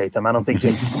Jason Statham. I don't think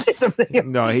Jason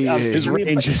Statham. No, his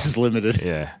range is limited.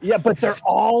 Yeah, but they're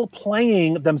all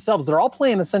playing themselves. They're all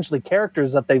playing essentially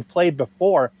characters that they've played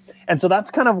before. And so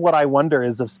that's kind of what I wonder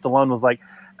is if Stallone was like,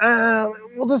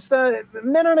 we'll just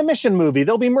men on a mission movie.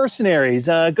 There'll be mercenaries.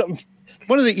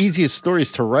 One of the easiest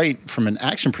stories to write from an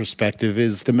action perspective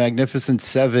is the Magnificent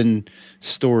Seven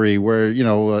story where, you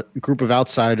know, a group of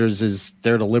outsiders is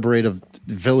there to liberate a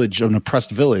village, an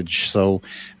oppressed village. So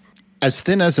as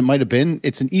thin as it might have been,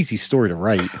 it's an easy story to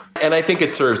write. And I think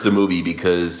it serves the movie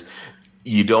because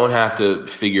you don't have to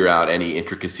figure out any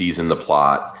intricacies in the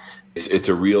plot. It's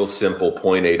a real simple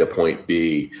point A to point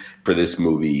B for this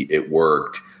movie. It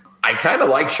worked. I kind of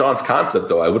like Sean's concept,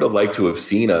 though. I would have liked to have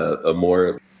seen a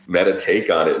more meta take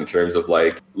on it in terms of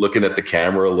like looking at the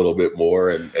camera a little bit more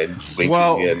and winking.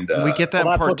 Well, and we get that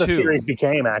that's part what the two. series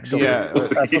became, actually. Yeah.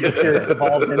 That's what the series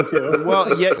evolved into.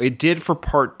 Well, yeah, it did for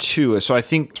part 2. So I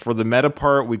think for the meta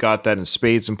part, we got that in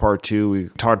spades in part 2. We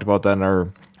talked about that in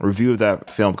our review of that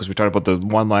film because we talked about the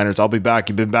one-liners. I'll be back.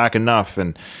 You've been back enough,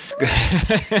 and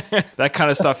that kind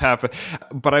of stuff happened.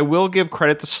 But I will give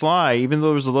credit to Sly, even though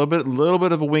there was a little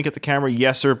bit of a wink at the camera.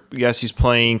 Yes, he's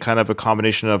playing kind of a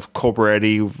combination of Cobra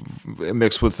Eddie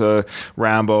mixed with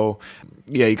Rambo.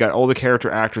 Yeah, you got all the character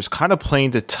actors kind of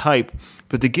playing the type.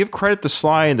 But to give credit to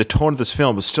Sly and the tone of this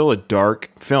film, was still a dark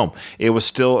film. It was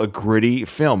still a gritty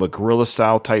film, a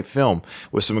guerrilla-style type film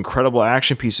with some incredible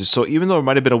action pieces. So even though it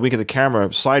might have been a wink at the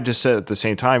camera, Sly just said at the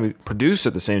same time, produced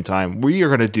at the same time, we are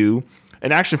going to do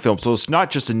an action film. So it's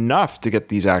not just enough to get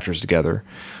these actors together.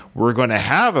 We're going to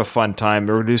have a fun time.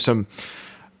 We're going to do some...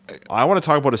 I want to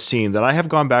talk about a scene that I have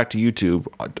gone back to YouTube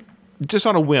just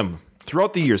on a whim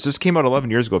throughout the years. This came out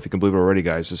 11 years ago, if you can believe it already,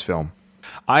 guys, this film.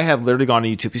 I have literally gone to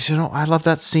YouTube. You say, I love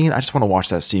that scene. I just want to watch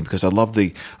that scene because I love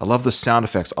the sound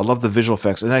effects. I love the visual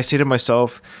effects. And I say to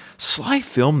myself, Sly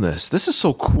filmed this. This is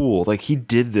so cool. Like, he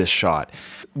did this shot.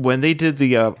 When they did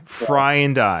the Fry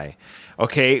and Die,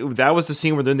 okay, that was the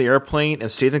scene where they're in the airplane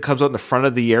and Statham comes out in the front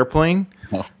of the airplane.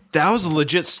 Oh. That was a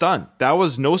legit stunt. That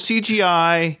was no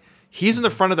CGI. He's in the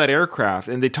front of that aircraft,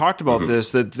 and they talked about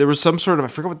this, that there was some sort of, I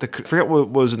forget what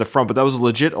was in the front, but that was a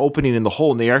legit opening in the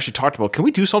hole, and they actually talked about, can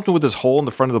we do something with this hole in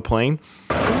the front of the plane?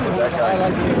 That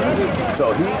guy,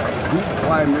 so he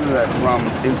climbed into that from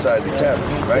inside the cabin,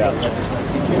 right?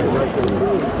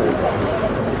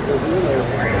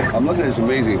 I'm looking at this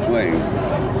amazing plane.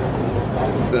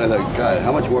 Then I thought, God,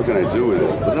 how much more can I do with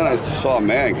it? But then I saw a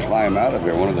man climb out of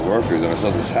there, one of the workers, and I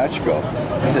saw this hatch go.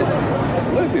 I said,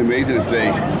 wouldn't it be amazing if they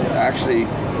actually,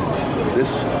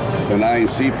 this benign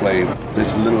seaplane, this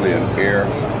is literally an air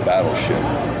battleship.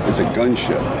 It's a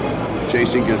gunship.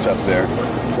 Jason gets up there,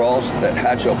 crawls, that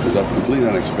hatch opens up, completely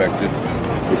unexpected.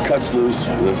 It cuts loose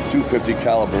with 250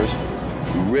 calibers,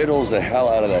 riddles the hell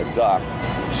out of that dock,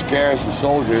 scares the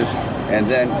soldiers, and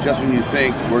then just when you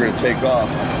think we're going to take off,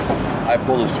 I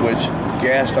pull the switch,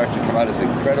 gas starts to come out, it's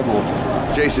incredible.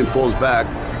 Jason pulls back,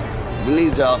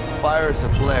 bleeds out, fires the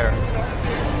flare.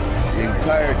 The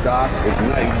entire dock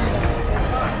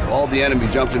ignites. All the enemy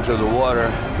jumps into the water,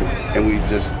 and we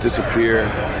just disappear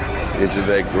into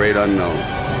that great unknown.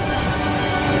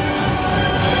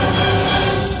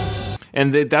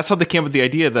 And that's how they came up with the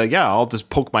idea that, I'll just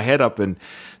poke my head up. And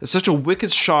it's such a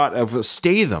wicked shot of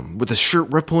Statham with the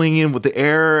shirt rippling in with the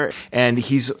air, and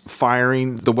he's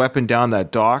firing the weapon down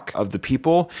that dock of the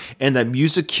people, and that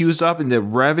music cues up, and the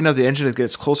revving of the engine, it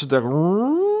gets closer to the...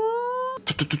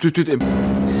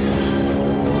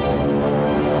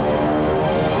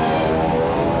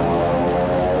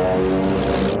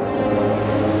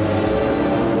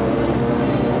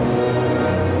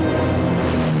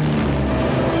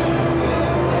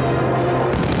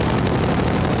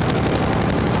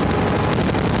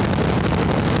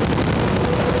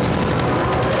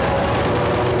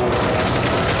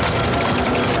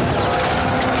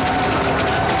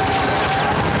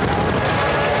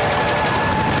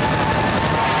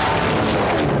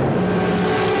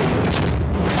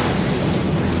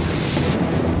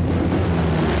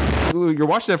 You're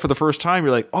watching that for the first time,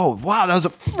 you're like, oh wow, that was a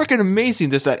freaking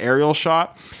amazing, that aerial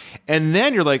shot. And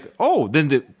then you're like, oh, then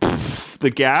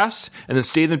the gas, and then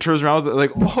Statham turns around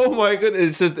like, oh my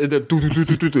goodness, it's just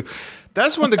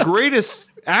that's one of the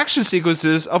greatest action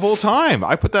sequences of all time.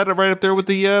 I put that right up there with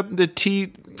the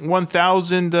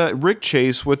T-1000 rig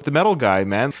chase with the metal guy,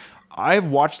 man.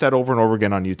 I've watched that over and over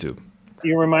again on YouTube.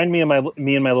 You remind me of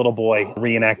me and my little boy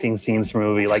reenacting scenes from a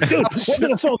movie. Like, dude,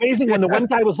 wasn't it so amazing when the one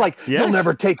guy was like, "You'll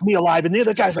never take me alive," and the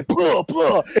other guy's like, "Blah,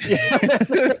 blah."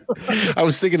 I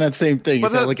was thinking that same thing.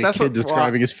 It's like a kid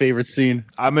describing his favorite scene.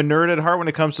 I'm a nerd at heart when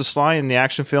it comes to Sly and the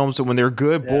action films. And when they're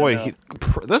good,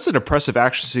 that's an impressive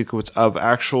action sequence of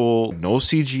actual no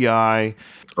CGI.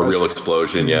 A real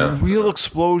explosion, real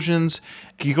explosions.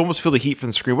 You can almost feel the heat from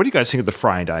the screen. What do you guys think of the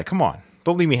Fry and Die? Come on,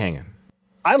 don't leave me hanging.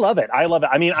 I love it.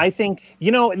 I mean, I think,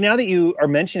 now that you are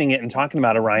mentioning it and talking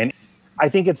about it, Ryan, I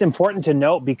think it's important to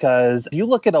note because if you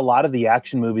look at a lot of the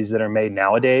action movies that are made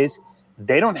nowadays,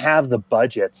 they don't have the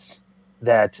budgets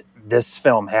that this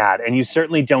film had. And you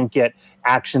certainly don't get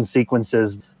action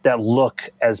sequences that look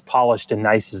as polished and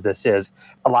nice as this is.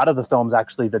 A lot of the films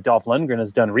actually that Dolph Lundgren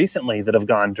has done recently that have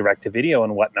gone direct to video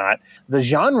and whatnot, the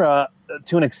genre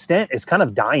to an extent is kind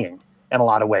of dying in a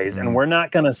lot of ways. And we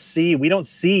don't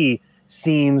see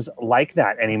scenes like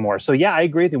that anymore. So yeah, I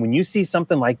agree with you. When you see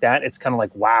something like that, it's kind of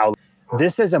like, wow,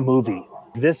 this is a movie.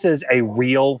 This is a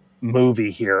real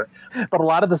movie here. But a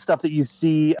lot of the stuff that you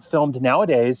see filmed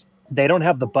nowadays, they don't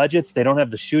have the budgets, they don't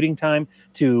have the shooting time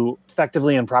to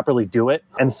effectively and properly do it.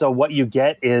 And so what you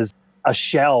get is a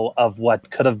shell of what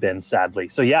could have been, sadly.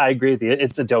 So yeah, I agree with you.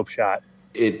 It's a dope shot.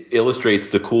 It illustrates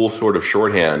the cool sort of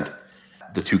shorthand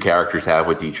the two characters have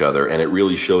with each other. And it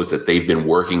really shows that they've been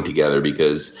working together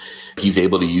because he's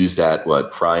able to use that,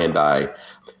 fry and die.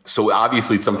 So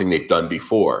obviously it's something they've done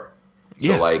before.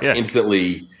 So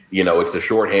instantly, it's the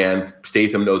shorthand.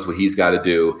 Statham knows what he's got to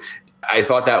do. I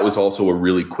thought that was also a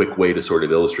really quick way to sort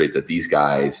of illustrate that these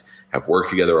guys have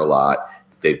worked together a lot.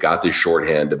 They've got this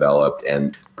shorthand developed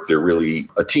and they're really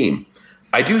a team.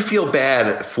 I do feel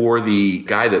bad for the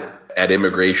guy that at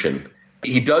immigration.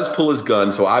 He does pull his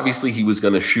gun, so obviously he was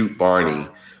going to shoot Barney,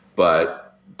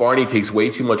 but Barney takes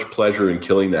way too much pleasure in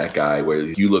killing that guy where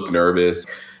you look nervous.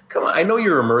 Come on, I know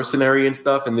you're a mercenary and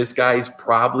stuff, and this guy's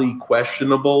probably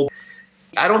questionable.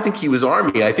 I don't think he was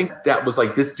Army. I think that was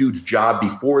like this dude's job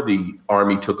before the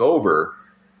Army took over.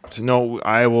 No,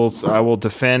 I will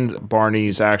defend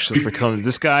Barney's actions for killing.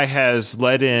 This guy has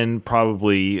led in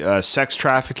probably sex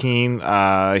trafficking.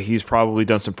 He's probably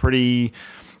done some pretty.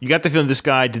 You got the feeling this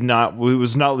guy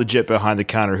was not legit behind the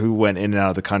counter who went in and out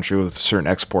of the country with certain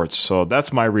exports. So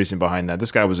that's my reason behind that.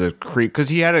 This guy was a creep because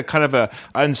he had a kind of a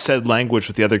unsaid language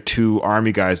with the other two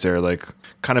Army guys there, like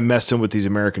kind of messing with these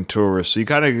American tourists. So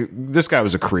this guy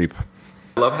was a creep.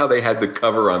 I love how they had the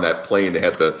cover on that plane. They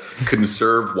had the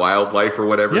conserve wildlife or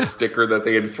whatever sticker that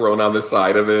they had thrown on the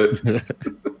side of it.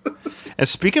 And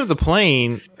speaking of the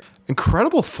plane,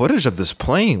 incredible footage of this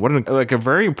plane. What a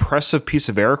very impressive piece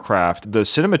of aircraft. The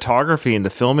cinematography and the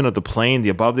filming of the plane, the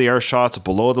above the air shots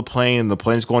below the plane, the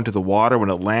plane's going to the water when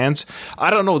it lands.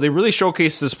 I don't know. They really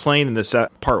showcased this plane in this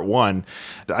part one.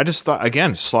 I just thought,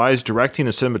 again, Sly's directing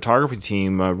and cinematography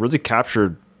team really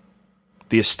captured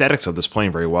the aesthetics of this plane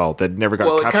very well. That never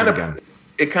got captured again.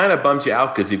 It kind of bums you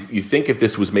out because if you think if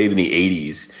this was made in the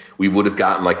 80s, we would have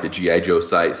gotten like the G.I. Joe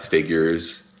size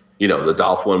figures. The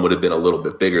Dolph one would have been a little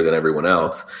bit bigger than everyone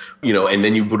else, and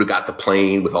then you would have got the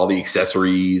plane with all the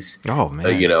accessories. Oh,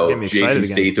 man. Jason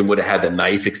Statham would have had the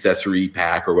knife accessory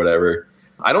pack or whatever.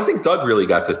 I don't think Doug really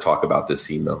got to talk about this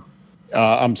scene, though.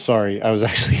 I'm sorry. I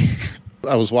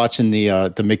was watching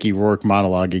the Mickey Rourke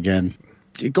monologue again.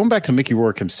 Going back to Mickey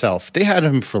Rourke himself, they had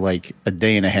him for like a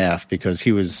day and a half because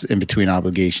he was in between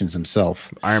obligations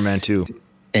himself. Iron Man 2.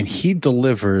 And he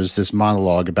delivers this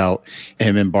monologue about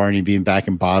him and Barney being back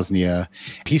in Bosnia.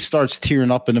 He starts tearing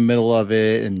up in the middle of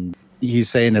it, and he's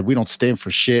saying that we don't stand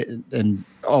for shit. And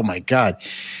oh my God.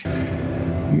 You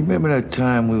remember that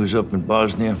time we was up in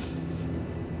Bosnia?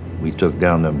 We took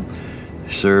down them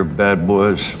Serb bad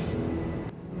boys.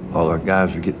 All our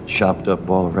guys were getting chopped up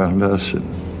all around us, and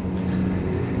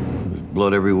there was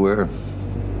blood everywhere.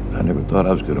 I never thought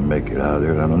I was going to make it out of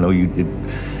there. I don't know you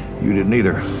didn't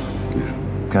either.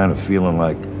 Kind of feeling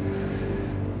like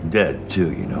dead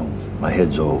too, My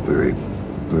head's all very,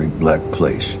 very black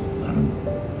place. I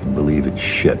don't believe in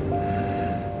shit.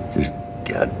 Just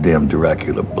goddamn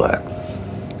Dracula black.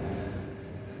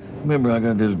 Remember, I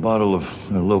got this bottle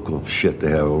of local shit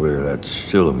they have over there, that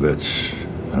Silovitz.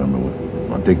 I don't know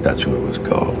I think that's what it was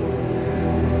called.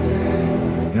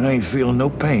 And I ain't feeling no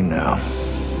pain now.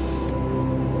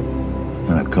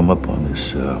 And I come up on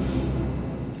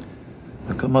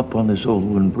this old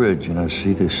wooden bridge, and I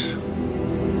see this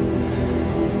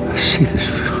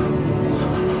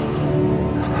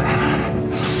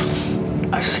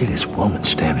woman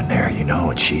standing there,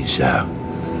 and she's, I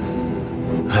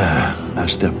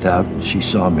stepped out, and she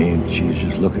saw me, and she was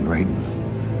just looking right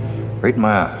in my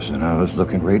eyes, and I was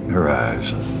looking right in her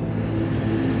eyes.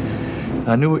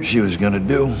 I knew what she was gonna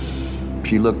do.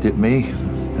 She looked at me,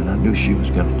 and I knew she was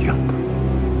gonna jump.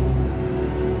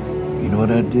 You know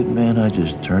what I did, man? I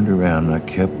just turned around and I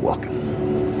kept walking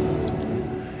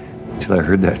until I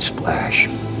heard that splash.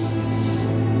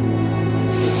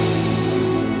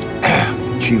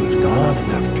 And she was gone,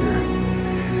 and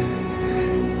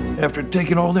after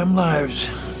taking all them lives,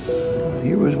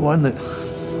 here was one that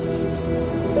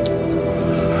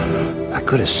I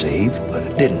could have saved, but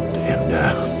it didn't. And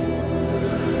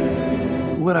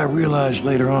what I realized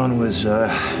later on was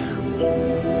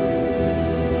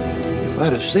if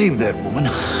I'd have saved that woman,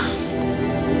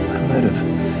 I might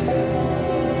have,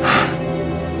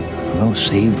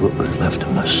 saved what was left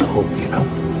of my soul,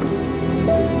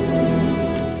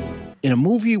 In a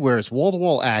movie where it's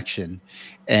wall-to-wall action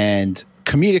and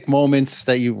comedic moments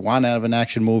that you want out of an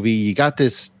action movie, you got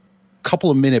this couple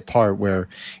of minute part where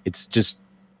it's just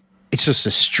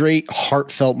a straight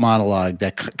heartfelt monologue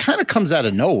that kind of comes out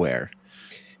of nowhere.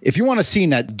 If you want a scene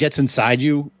that gets inside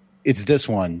you, it's this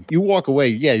one. You walk away,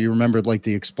 yeah, you remember like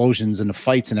the explosions and the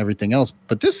fights and everything else,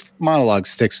 but this monologue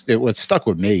it stuck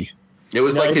with me. It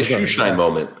was like his shoe shine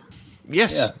moment.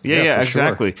 Yes. Yeah,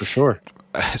 exactly. For sure.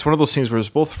 It's one of those things where it's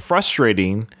both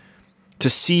frustrating to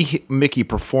see Mickey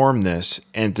perform this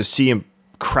and to see him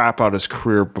crap out his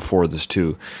career before this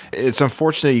too. It's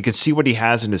unfortunate. You can see what he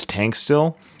has in his tank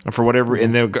still, and for whatever,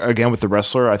 and then again with the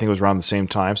wrestler, I think it was around the same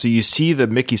time. So you see that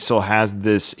Mickey still has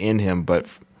this in him, but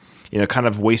kind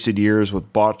of wasted years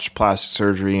with botched plastic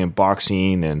surgery and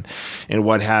boxing and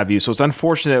what have you. So it's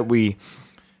unfortunate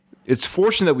it's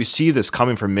fortunate that we see this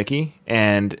coming from Mickey,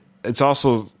 and it's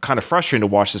also kind of frustrating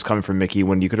to watch this coming from Mickey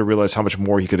when you could have realized how much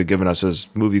more he could have given us as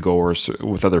moviegoers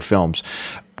with other films.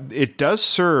 It does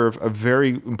serve a very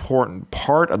important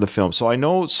part of the film. So I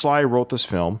know Sly wrote this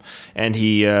film, and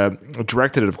he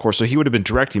directed it, of course, so he would have been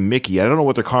directing Mickey. I don't know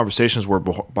what their conversations were,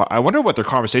 but I wonder what their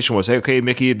conversation was. Hey, okay,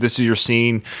 Mickey, this is your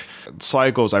scene. Sly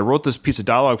goes, I wrote this piece of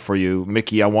dialogue for you.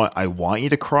 Mickey, I want you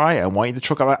to cry. I want you to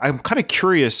choke up. I'm kind of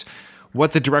curious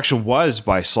what the direction was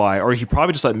by Sly, or he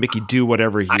probably just let Mickey do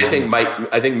whatever he wanted.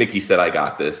 I think Mickey said, I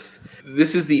got this.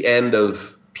 This is the end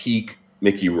of peak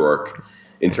Mickey Rourke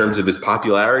in terms of his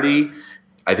popularity,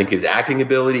 I think his acting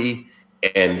ability,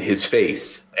 and his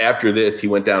face. After this, he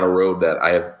went down a road that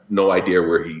I have no idea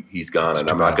where he's gone, and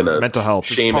I'm not going to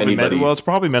shame anybody. It's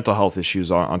probably mental health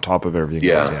issues on top of everything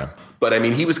else. Yeah. But I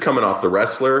mean, he was coming off The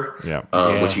Wrestler,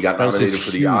 which he got nominated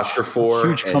for the Oscar for.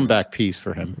 Huge comeback piece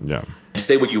for him. Yeah.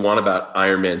 Say what you want about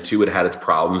Iron Man 2, it had its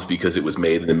problems because it was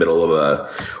made in the middle of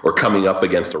or coming up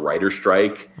against a writer's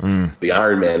strike. The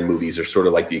Iron Man movies are sort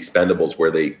of like the Expendables,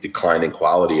 where they decline in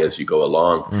quality as you go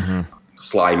along.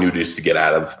 Sly knew just to get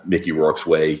out of Mickey Rourke's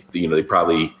way. They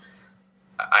probably,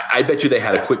 I bet you they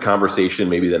had a quick conversation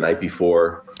maybe the night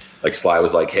before. Like Sly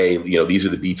was like, hey, these are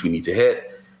the beats we need to hit.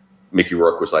 Mickey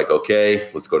Rourke was like, okay,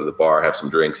 let's go to the bar, have some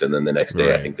drinks. And then the next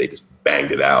day, I think they just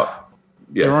banged it out.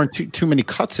 Yeah. There aren't too many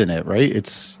cuts in it, right?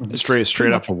 It's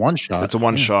straight up a one shot. It's a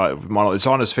one shot model. It's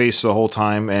on his face the whole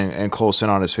time and close in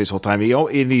on his face the whole time.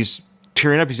 And he's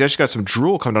tearing up. He's actually got some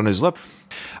drool coming down his lip.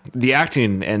 The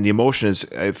acting and the emotion is,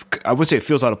 I would say it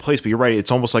feels out of place, but you're right.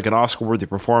 It's almost like an Oscar-worthy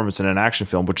performance in an action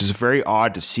film, which is very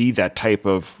odd to see that type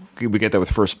of, we get that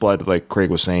with First Blood, like Craig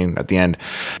was saying at the end.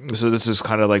 So this is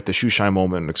kind of like the shoe shine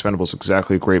moment in Expendables,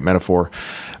 exactly a great metaphor.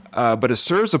 But it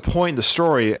serves a point in the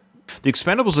story. The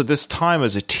Expendables at this time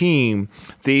as a team,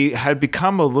 they had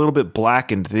become a little bit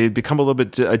blackened. They had become a little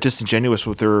bit disingenuous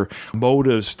with their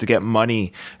motives to get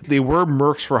money. They were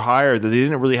mercs for hire, that they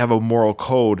didn't really have a moral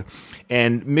code.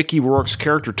 And Mickey Rourke's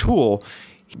character, Tool's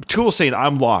saying,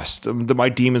 I'm lost. My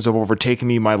demons have overtaken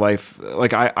me. My life,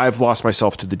 like I've lost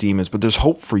myself to the demons, but there's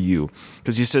hope for you.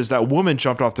 Because he says that woman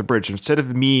jumped off the bridge. Instead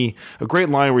of me, a great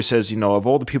line where he says, of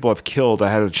all the people I've killed, I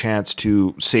had a chance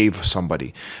to save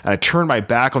somebody. And I turned my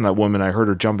back on that woman. I heard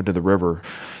her jump into the river.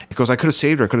 He goes, I could have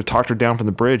saved her. I could have talked her down from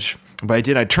the bridge, but I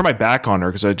didn't. I turned my back on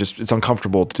her because it's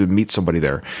uncomfortable to meet somebody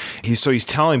there. He's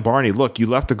telling Barney, look, you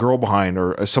left a girl behind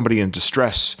or somebody in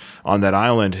distress on that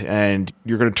island, and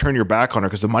you're going to turn your back on her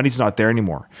because the money's not there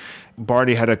anymore.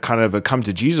 Barney had a kind of a come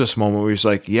to Jesus moment where he's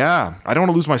like, yeah, I don't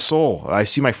want to lose my soul. I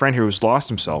see my friend here who's lost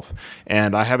himself,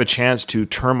 and I have a chance to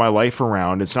turn my life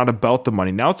around. It's not about the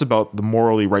money. Now it's about the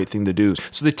morally right thing to do.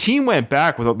 So the team went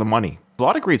back without the money. A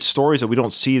lot of great stories that we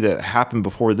don't see that happened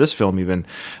before this film even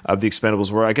of the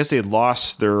Expendables, where I guess they had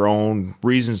lost their own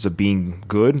reasons of being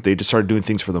good. They just started doing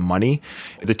things for the money.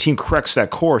 The team corrects that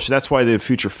course. So that's why the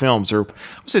future films are,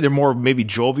 I would say they're more maybe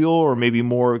jovial or maybe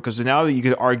more, because now that you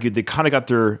could argue they kind of got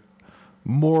their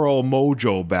moral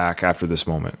mojo back after this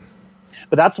moment.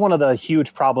 But that's one of the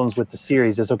huge problems with the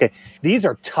series is, okay, these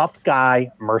are tough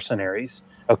guy mercenaries,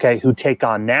 okay, who take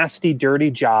on nasty,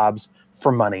 dirty jobs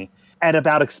for money. At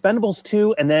about Expendables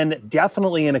 2 and then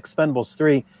definitely in Expendables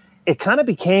 3, it kind of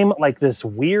became like this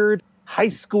weird high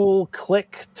school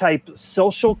clique type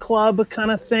social club kind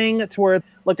of thing to where,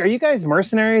 look, are you guys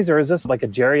mercenaries or is this like a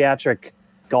geriatric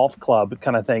golf club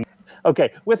kind of thing?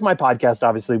 Okay, with my podcast,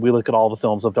 obviously, we look at all the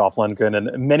films of Dolph Lundgren,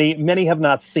 and many have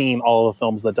not seen all the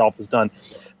films that Dolph has done.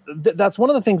 That's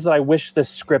one of the things that I wish this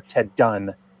script had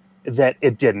done that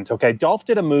it didn't. Okay, Dolph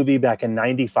did a movie back in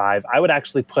 95. I would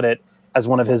actually put it as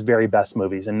one of his very best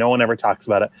movies, and no one ever talks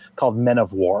about it, called Men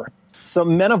of War. So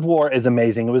Men of War is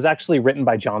amazing. It was actually written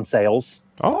by John Sayles.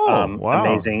 Oh, wow.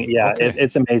 Amazing. Yeah, okay.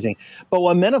 It's amazing. But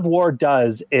what Men of War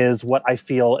does is what I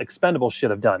feel Expendables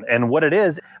should have done. And what it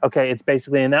is, okay, it's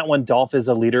basically in that one, Dolph is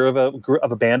a leader of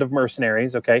a band of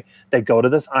mercenaries, okay? They go to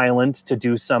this island to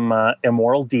do some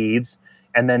immoral deeds,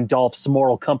 and then Dolph's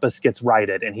moral compass gets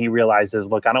righted, and he realizes,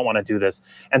 look, I don't want to do this.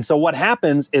 And so what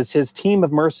happens is his team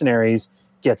of mercenaries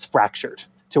gets fractured.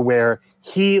 to where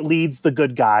he leads the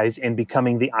good guys in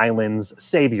becoming the island's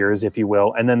saviors, if you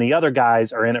will, and then the other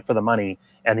guys are in it for the money,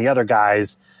 and the other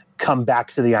guys come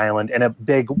back to the island, and a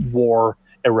big war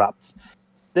erupts.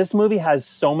 This movie has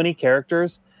so many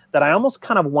characters that I almost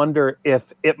kind of wonder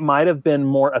if it might have been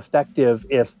more effective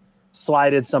if Sly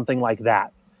did something like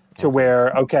that, to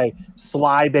where, okay,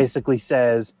 Sly basically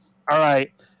says, all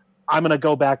right, I'm going to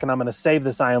go back and I'm going to save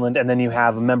this island. And then you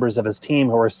have members of his team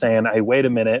who are saying, hey, wait a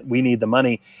minute, we need the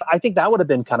money. I think that would have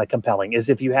been kind of compelling, is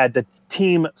if you had the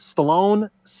team Stallone,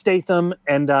 Statham,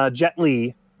 and Jet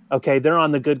Li. Okay, they're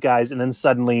on the good guys. And then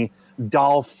suddenly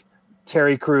Dolph,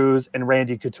 Terry Crews, and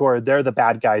Randy Couture, they're the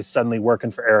bad guys suddenly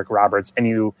working for Eric Roberts. And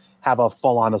you have a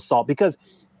full-on assault. Because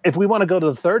if we want to go to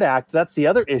the third act, that's the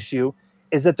other issue,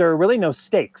 is that there are really no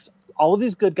stakes. All of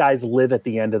these good guys live at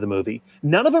the end of the movie.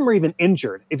 None of them are even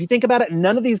injured. If you think about it,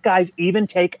 none of these guys even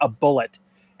take a bullet.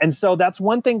 And so that's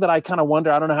one thing that I kind of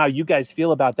wonder. I don't know how you guys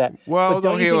feel about that. Well,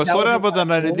 okay, well, slow down, but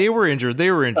then they were injured. They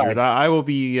were injured. I will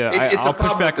be. I'll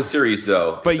push back the series,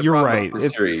 though. But you're right.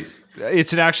 Series.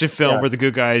 It's an action film where the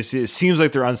good guys. It seems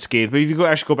like they're unscathed. But if you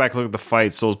actually go back and look at the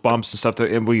fights, those bumps and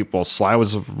stuff. Sly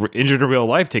was injured in real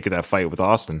life taking that fight with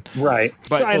Austin. Right.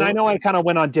 But and I know I kind of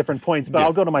went on different points, but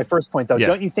I'll go to my first point though. Yeah.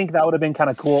 Don't you think that would have been kind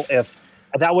of cool if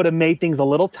that would have made things a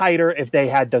little tighter if they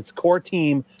had this core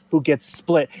team who gets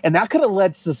split? And that could have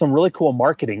led to some really cool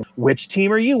marketing. Which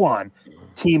team are you on?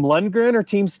 Team Lundgren or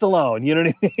Team Stallone? You know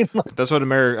what I mean? That's what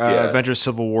Avengers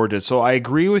Civil War did. So I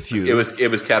agree with you. It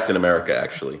was Captain America,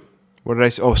 actually. What did I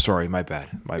say? Oh, sorry. My bad.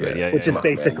 Yeah, which is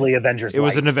basically Avengers. It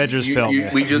was an Avengers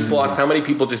film. We just lost. How many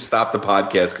people just stopped the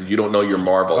podcast because you don't know your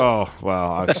Marvel? Oh,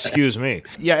 well, excuse me.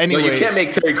 Yeah, anyway. No, you can't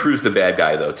make Terry Crews the bad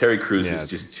guy, though. Terry Crews is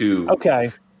just too...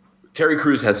 Okay. Terry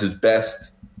Crews has his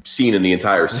best scene in the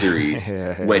entire series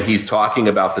when he's talking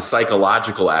about the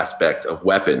psychological aspect of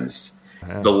weapons,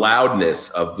 the loudness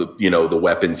of the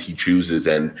weapons he chooses,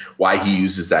 and why he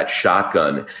uses that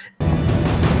shotgun.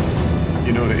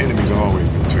 You know, the enemy's always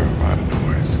been terrified of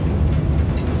noise,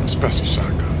 especially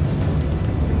shotguns.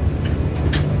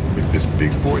 With this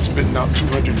big boy spitting out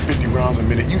 250 rounds a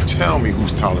minute, you tell me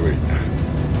who's tolerating that.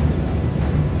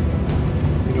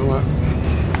 You know what?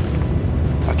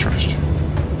 I trust you.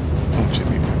 I want you to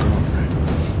meet my girlfriend.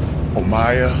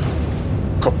 Omaya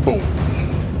Kaboom.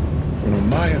 When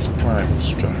Omaya's prime is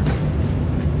struck,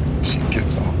 she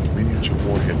gets off the miniature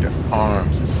warhead that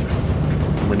arms itself.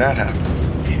 And when that happens,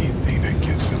 anything that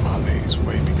gets in my lady's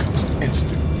way becomes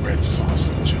instant red sauce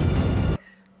and jello.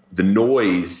 The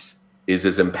noise is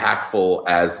as impactful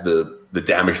as the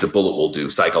damage the bullet will do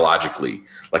psychologically.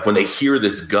 Like when they hear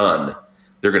this gun,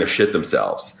 they're going to shit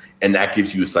themselves. And that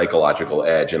gives you a psychological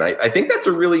edge. And I think that's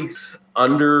a really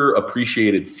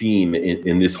underappreciated scene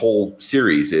in this whole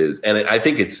series and I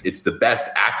think it's the best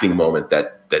acting moment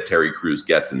that Terry Crews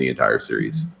gets in the entire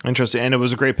series. Interesting. And it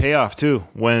was a great payoff too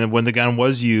when the gun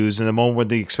was used, and the moment when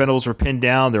the Expendables were pinned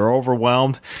down, they were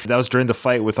overwhelmed. That was during the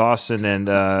fight with Austin and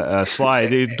Sly.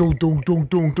 They and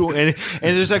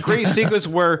there's that great sequence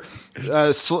where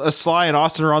Sly and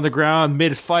Austin are on the ground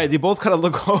mid-fight. They both kind of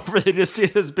look over. They just see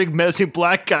this big menacing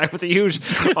black guy with a huge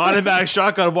automatic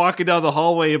shotgun walking down the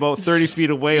hallway about 30 feet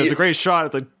away. It was a great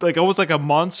shot, like almost like a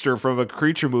monster from a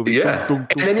creature movie. Yeah. And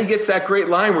then he gets that great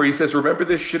line where he says, "Remember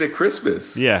this shit at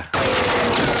Christmas." Yeah.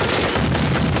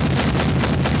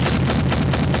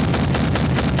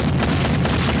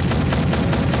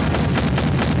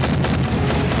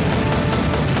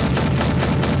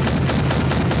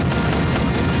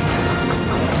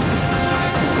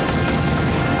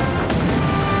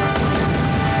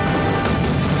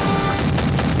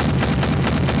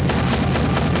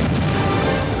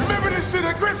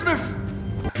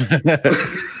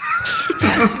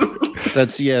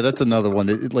 That's another one.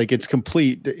 It's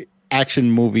complete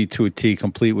action movie to a T,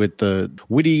 complete with the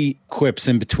witty quips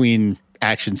in between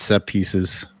action set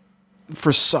pieces.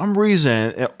 For some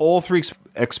reason, all three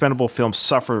Expendable films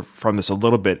suffer from this a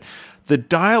little bit. The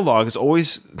dialogue is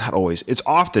it's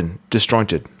often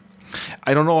disjointed.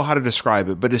 I don't know how to describe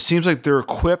it, but it seems like their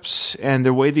quips and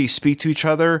the way they speak to each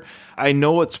other, I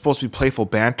know it's supposed to be playful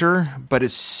banter, but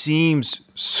it seems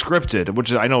scripted,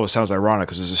 which I know it sounds ironic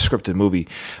because it's a scripted movie,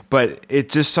 but it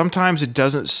just sometimes it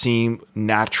doesn't seem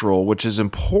natural, which is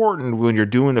important when you're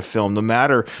doing a film. No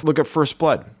matter, look at First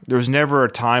Blood. There was never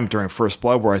a time during First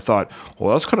Blood where I thought,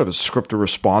 well, that's kind of a scripted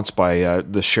response by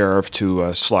the sheriff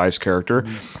to Sly's character,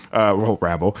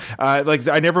 Rambo.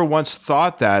 I never once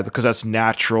thought that, because that's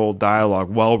natural dialogue,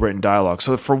 well-written dialogue.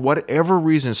 So for whatever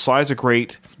reason, Sly's a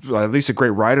great at least a great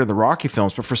writer in the Rocky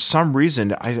films, but for some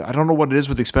reason, I don't know what it is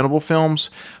with the Expendable films,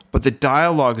 but the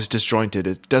dialogue is disjointed.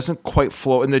 It doesn't quite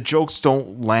flow, and the jokes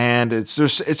don't land.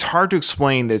 It's hard to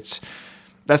explain.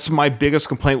 That's my biggest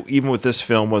complaint, even with this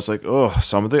film, was like,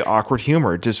 some of the awkward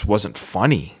humor just wasn't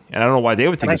funny. And I don't know why they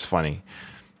would think it's funny.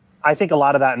 I think a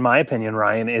lot of that, in my opinion,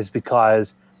 Ryan, is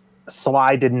because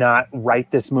Sly did not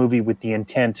write this movie with the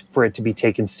intent for it to be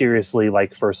taken seriously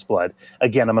like First Blood.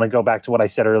 Again, I'm going to go back to what I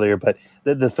said earlier, but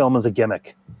the film is a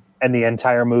gimmick. And the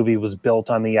entire movie was built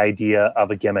on the idea of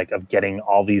a gimmick, of getting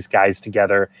all these guys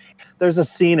together. There's a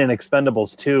scene in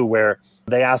Expendables 2 where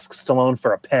they ask Stallone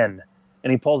for a pen.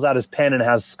 And he pulls out his pen and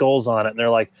has skulls on it. And they're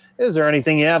like, is there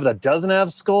anything you have that doesn't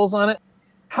have skulls on it?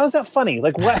 How's that funny?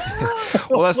 Like, what?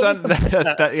 Well, that's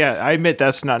not, yeah, I admit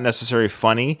that's not necessarily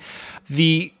funny.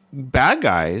 The bad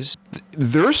guys,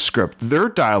 their script, their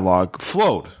dialogue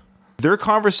flowed. Their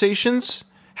conversations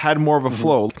had more of a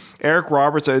flow. Eric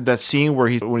Roberts, that scene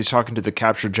where when he's talking to the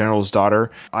captured general's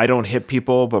daughter, I don't hit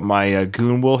people, but my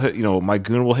goon will hit, my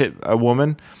goon will hit a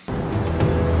woman.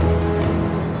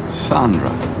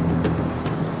 Sandra.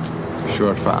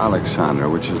 Short for Alexander,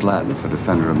 which is Latin for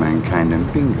defender of mankind,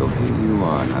 and bingo, here you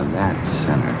are. Now that's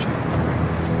synergy.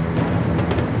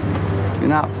 You're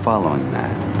not following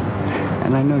that.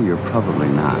 And I know you're probably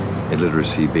not.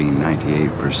 Illiteracy being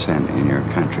 98% in your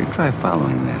country. Try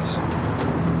following this.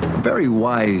 A very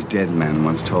wise dead man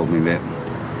once told me that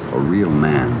a real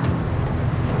man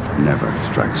never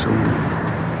strikes a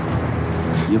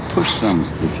woman. You push some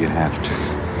if you have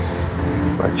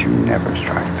to, but you never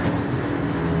strike them.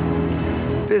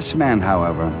 This man,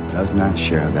 however, does not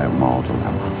share that moral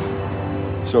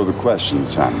dilemma. So the question,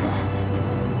 Sandra,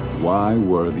 why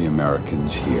were the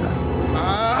Americans here?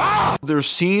 There's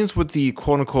scenes with the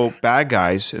quote-unquote bad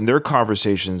guys and their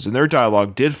conversations and their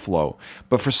dialogue did flow.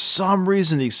 But for some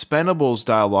reason, the Expendables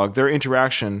dialogue, their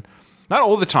interaction, not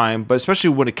all the time, but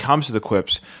especially when it comes to the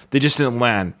quips, they just didn't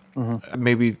land.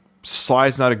 Maybe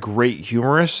Sly's not a great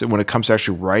humorist when it comes to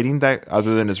actually writing that,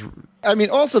 other than his... I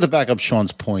mean, also to back up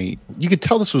Sean's point, you could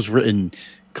tell this was written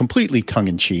completely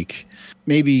tongue-in-cheek.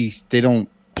 Maybe they don't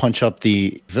punch up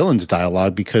the villains'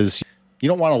 dialogue because you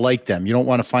don't want to like them. You don't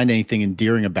want to find anything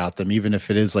endearing about them, even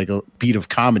if it is like a beat of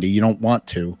comedy. You don't want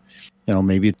to.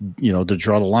 Maybe, to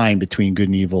draw the line between good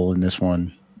and evil in this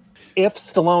one. If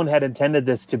Stallone had intended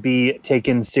this to be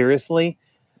taken seriously,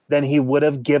 then he would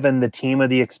have given the team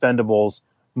of the Expendables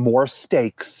more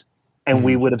stakes, and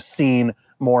we would have seen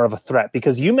more of a threat.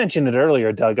 Because you mentioned it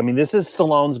earlier, Doug. I mean, this is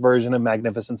Stallone's version of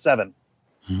Magnificent Seven.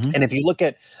 And if you look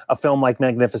at a film like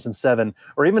Magnificent Seven,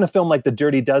 or even a film like The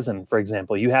Dirty Dozen, for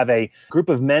example, you have a group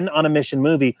of men on a mission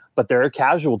movie, but there are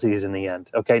casualties in the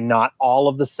end. Okay, not all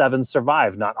of the seven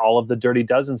survive. Not all of the Dirty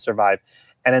Dozen survive.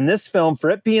 And in this film, for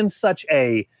it being such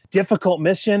a difficult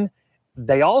mission,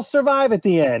 they all survive at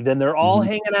the end, and they're all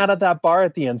hanging out at that bar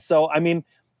at the end. So, I mean,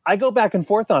 I go back and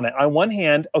forth on it. On one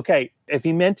hand, okay, if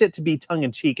he meant it to be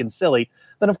tongue-in-cheek and silly,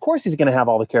 then of course he's going to have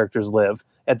all the characters live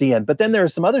at the end. But then there are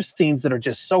some other scenes that are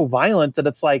just so violent that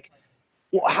it's like,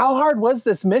 well, how hard was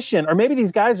this mission? Or maybe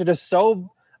these guys are just so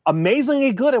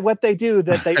amazingly good at what they do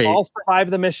that they all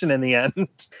survive the mission in the end.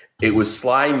 It was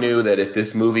Sly knew that if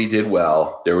this movie did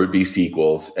well, there would be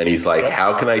sequels. And he's like,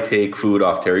 how can I take food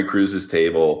off Terry Crews's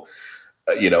table?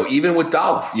 Even with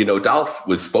Dolph, Dolph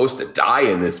was supposed to die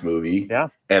in this movie. Yeah.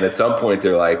 And at some point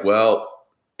they're like, well,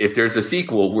 if there's a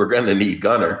sequel, we're going to need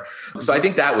Gunner. So I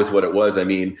think that was what it was. I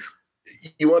mean,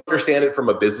 you understand it from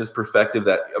a business perspective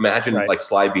that imagine like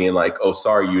Sly being like, oh,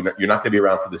 sorry, you're not going to be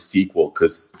around for the sequel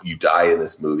because you die in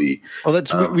this movie. Well,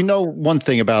 that's we know one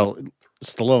thing about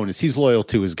Stallone is he's loyal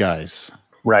to his guys.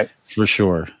 Right. For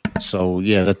sure. So,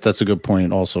 yeah, that's a good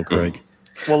point also, Craig.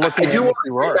 Well, look, I do want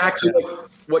to go back to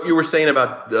what you were saying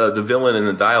about the villain and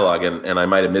the dialogue, and I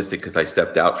might have missed it because I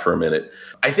stepped out for a minute.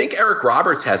 I think Eric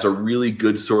Roberts has a really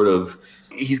good sort of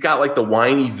 – he's got like the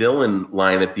whiny villain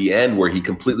line at the end where he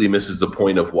completely misses the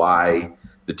point of why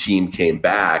the team came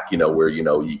back, where,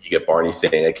 you get Barney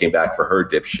saying, I came back for her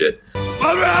dipshit.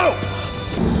 Monroe!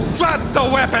 Drop the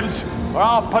weapons or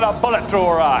I'll put a bullet through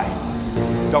her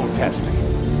eye. Don't test me.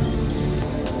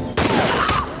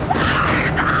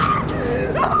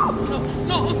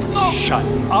 No. Shut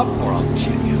up or I'll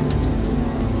kill you.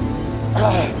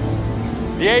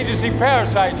 The agency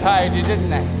parasites hired you, didn't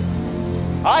they?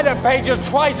 I'd have paid you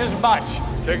twice as much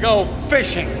to go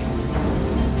fishing.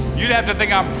 You'd have to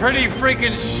think I'm pretty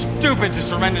freaking stupid to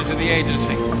surrender to the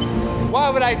agency. Why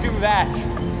would I do that?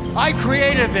 I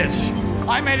created this.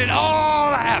 I made it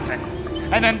all happen.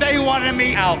 And then they wanted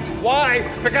me out. Why?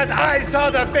 Because I saw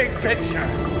the big picture.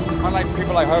 Unlike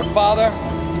people like her father,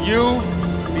 you,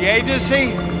 the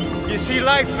agency, You see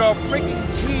life through a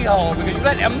freaking keyhole because you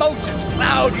let emotions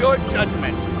cloud your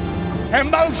judgment.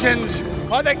 Emotions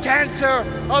are the cancer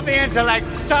of the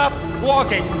intellect. Stop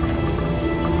walking.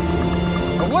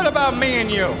 But what about me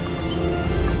and you?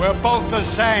 We're both the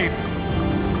same.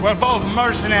 We're both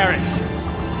mercenaries.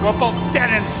 We're both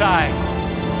dead inside.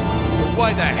 But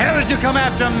why the hell did you come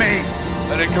after me?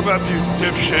 I didn't come after you,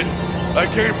 dipshit. I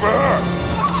came for her.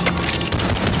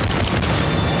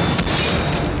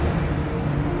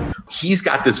 He's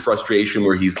got this frustration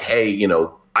where he's, hey, you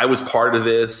know, I was part of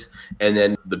this, and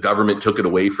then the government took it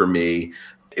away from me.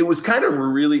 It was kind of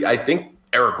really, I think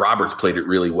Eric Roberts played it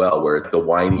really well, where the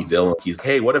whiny villain, he's,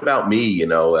 hey, what about me? You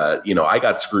know, I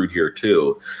got screwed here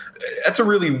too. That's a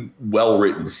really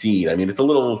well-written scene. I mean, I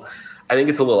think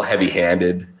it's a little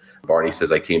heavy-handed. Barney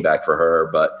says, I came back for her,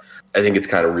 but I think it's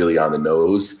kind of really on the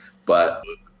nose. But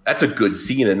that's a good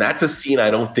scene, and that's a scene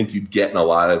I don't think you'd get in a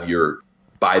lot of your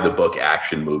by-the-book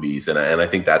action movies, and I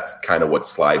think that's kind of what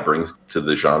Sly brings to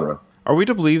the genre. Are we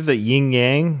to believe that Yin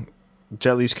Yang,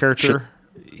 Jet Li's character,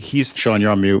 he's... Sean, you're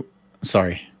on mute.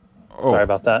 Sorry. Sorry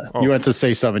about that. You had to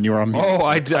say something. You were on mute. Oh,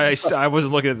 I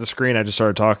wasn't looking at the screen. I just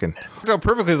started talking. No,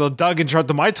 perfectly, though. Doug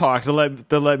interrupted my talk to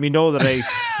let me know that I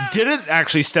didn't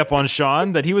actually step on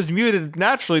Sean, that he was muted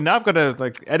naturally. Now I've got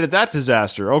to edit that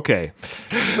disaster. Okay.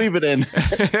 Leave it in.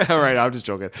 All right, I'm just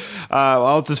joking.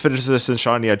 I'll just finish this and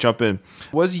Sean, jump in.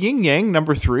 Was Yin Yang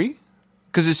number 3?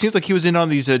 Because it seems like he was in on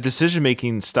these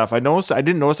decision-making stuff. I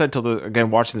didn't notice that until,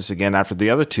 watching this again after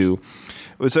the other two.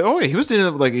 It was like, oh, yeah, he was in it,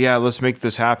 let's make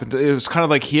this happen. It was kind of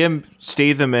like him,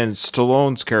 Statham, and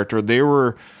Stallone's character.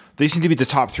 They seemed to be the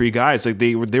top 3 guys. Like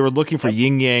they were looking for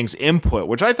Yin Yang's input,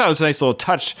 which I thought was a nice little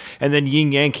touch. And then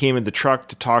Yin Yang came in the truck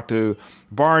to talk to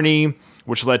Barney,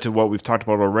 which led to what we've talked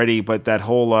about already. But that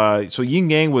whole so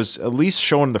Yin Yang was at least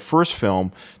shown in the first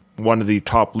film, one of the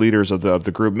top leaders of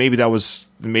the group. Maybe that was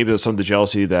some of the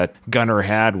jealousy that Gunnar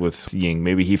had with Ying.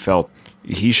 Maybe he felt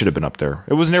he should have been up there.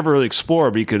 It was never really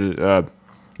explored, but you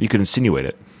could insinuate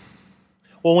it.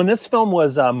 Well, when this film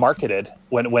was marketed,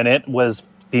 when it was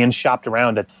being shopped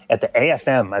around at the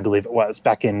AFM, I believe it was,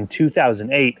 back in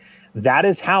 2008, that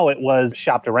is how it was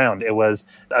shopped around. It was,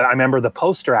 I remember the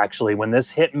poster actually, when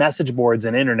this hit message boards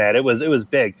and internet, it was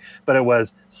big, but it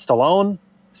was Stallone,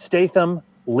 Statham,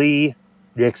 Lee,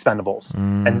 The Expendables.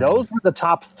 And those were the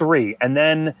top 3. And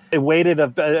then it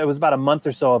was about a month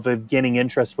or so of gaining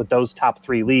interest with those top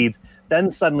 3 leads. Then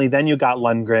you got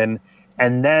Lundgren.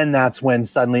 And then that's when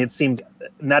suddenly it seemed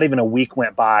not even a week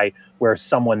went by where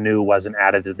someone new wasn't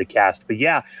added to the cast. But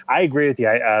yeah, I agree with you,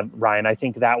 Ryan. I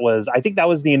think that was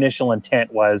the initial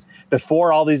intent, was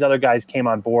before all these other guys came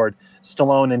on board,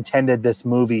 Stallone intended this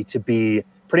movie to be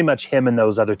pretty much him and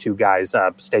those other 2 guys,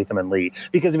 Statham and Lee.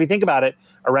 Because if you think about it,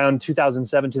 around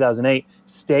 2007, 2008,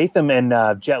 Statham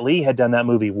and Jet Li had done that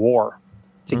movie War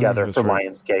together for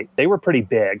Lionsgate. They were pretty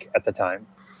big at the time.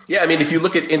 Yeah, I mean, if you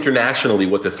look at internationally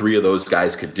what the 3 of those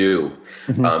guys could do,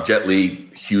 Jet Li,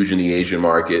 huge in the Asian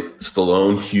market,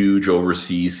 Stallone, huge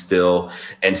overseas still,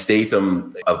 and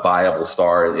Statham, a viable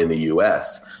star in the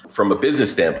U.S. From a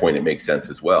business standpoint, it makes sense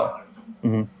as well.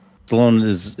 Mm-hmm. Stallone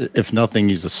is, if nothing,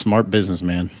 he's a smart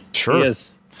businessman. Sure. He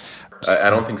is. I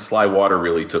don't think Sly Water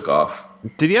really took off.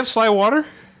 Did he have Sly Water?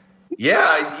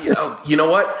 Yeah, you know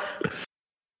what?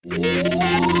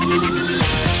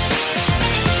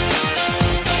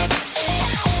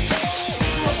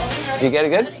 You get it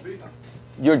good?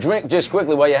 Your drink, just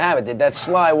quickly while you have it, that's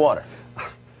Sly Water.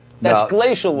 That's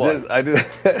glacial water. I do.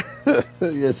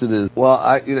 Yes, it is.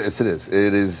 Well, yes, it is.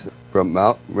 It is from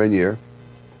Mount Rainier,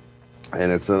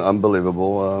 and it's an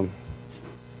unbelievable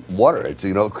water. It's,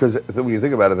 because when you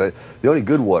think about it, the only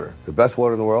good water, the best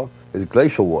water in the world, is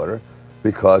glacial water,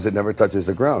 because it never touches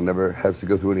the ground, never has to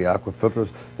go through any aqua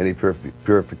filters, any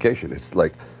purification. It's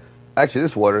like, actually,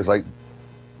 this water is like,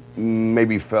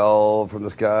 maybe fell from the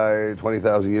sky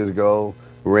 20,000 years ago,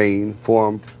 rain,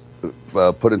 formed,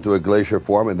 put into a glacier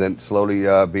form, and then slowly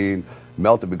being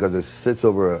melted because it sits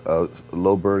over a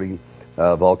low-burning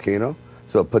volcano.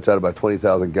 So it puts out about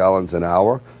 20,000 gallons an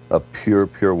hour of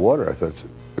pure water. I thought it's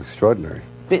extraordinary.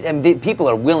 And people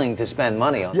are willing to spend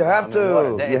money on. You have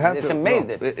to. Water. You have it's to.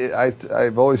 amazing. No,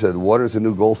 I've always said water is the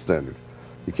new gold standard.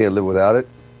 You can't live without it,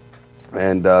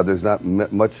 and there's not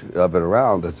much of it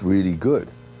around that's really good.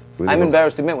 I'm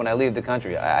embarrassed to admit, when I leave the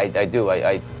country, I do.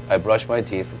 I brush my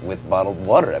teeth with bottled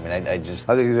water. I mean, I just...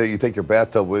 I think you take your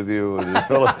bathtub with you and just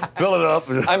fill it up.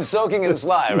 I'm soaking in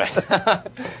Sly, right?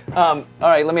 All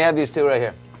right, let me have these 2 right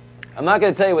here. I'm not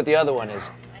going to tell you what the other one is.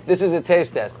 This is a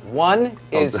taste test. One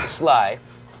is Sly,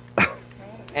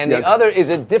 and the other is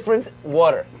a different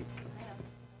water.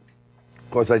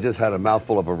 Of course, I just had a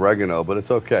mouthful of oregano, but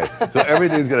it's okay. So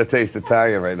everything's going to taste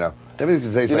Italian right now. Everything's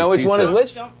going to taste Do you know like which one pizza. is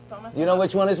which? Do you know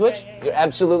which one is which? You're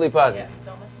absolutely positive.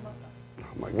 Oh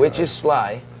my God. Which is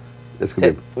Sly? This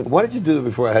could be. Why did you do it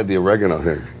before I had the oregano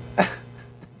here?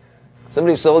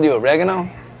 Somebody sold you oregano?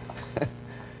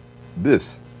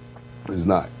 This is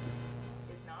not.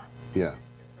 Yeah.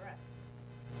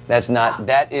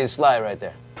 That is Sly right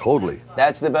there. Totally.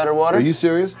 That's the better water? Are you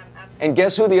serious? And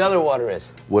guess who the other water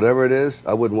is? Whatever it is,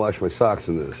 I wouldn't wash my socks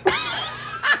in this.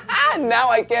 Now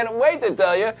I can't wait to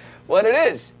tell you what it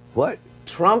is. What?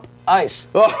 Trump Ice.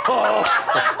 I'm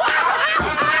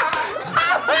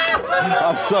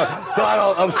sorry.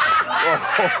 Donald,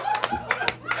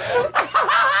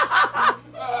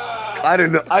 I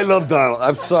didn't know. I love Donald.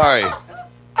 I'm sorry.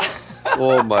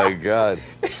 Oh, my God.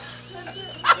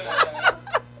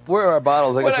 Where are our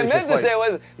bottles? What I meant to say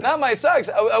was, not my socks.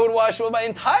 I would wash with my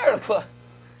entire clothes.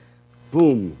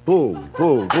 Boom, boom,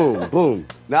 boom, boom, boom.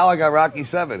 Now I got Rocky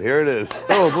 7. Here it is.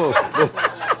 Boom, boom, boom.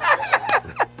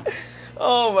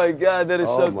 Oh, my God. That is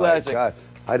so classic. God.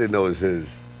 I didn't know it was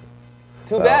his.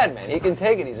 Too bad, man. He can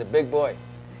take it. He's a big boy.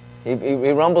 He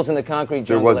rumbles in the concrete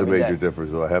jungle. There was a every major day.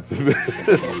 difference, though, I have to admit.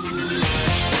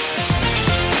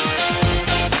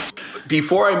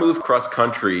 Before I moved cross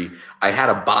country, I had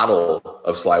a bottle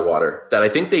of Sly water that I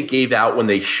think they gave out when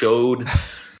they showed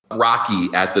Rocky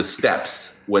at the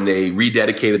steps when they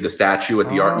rededicated the statue at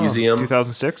the art museum.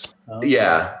 2006?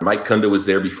 Yeah. Mike Kunda was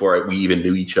there before we even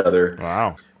knew each other.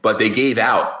 Wow. But they gave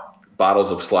out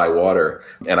bottles of Sly water,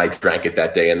 and I drank it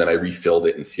that day, and then I refilled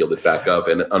it and sealed it back up.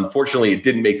 And unfortunately, it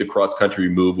didn't make the cross country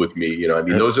move with me. You know, I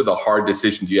mean, those are the hard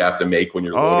decisions you have to make when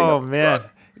you're loading up. Oh, man.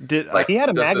 He had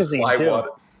a does the magazine, Sly too. water-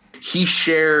 He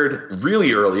shared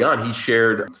really early on. He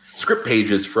shared script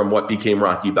pages from what became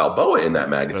Rocky Balboa in that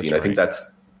magazine. I think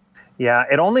that's Yeah,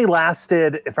 it only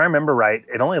lasted, if I remember right,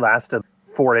 it only lasted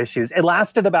 4 issues. It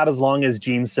lasted about as long as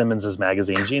Gene Simmons'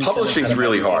 magazine. Gene publishing's Simmons had a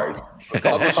really magazine. hard. On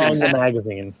Publishing's, the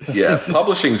magazine. yeah,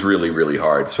 publishing's really, really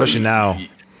hard. Especially now.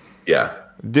 Yeah.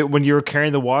 When you were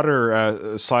carrying the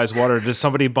water, Sly's water, did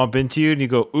somebody bump into you and you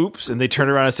go, oops, and they turned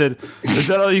around and said, is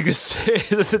that all you can say?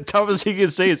 The toughest thing you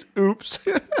can say is oops.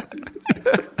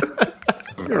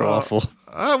 You're awful.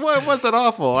 What was it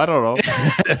awful? I don't know.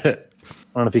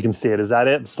 I don't know if you can see it. Is that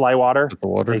it? Sly water? The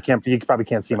water. You probably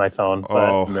can't see my phone. But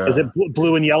Oh, no. Is it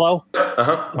blue and yellow?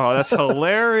 Oh, that's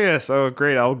hilarious. Oh,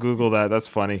 great. I'll Google that. That's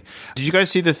funny. Did you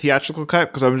guys see the theatrical cut?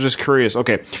 Because I'm just curious.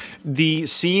 Okay. The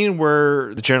scene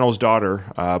where the general's daughter,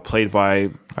 played by,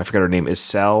 I forgot her name,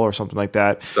 Iselle or something like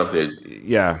that. Something.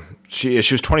 Yeah. She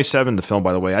was 27 in the film,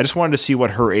 by the way. I just wanted to see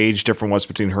what her age difference was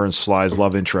between her and Sly's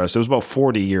love interest. It was about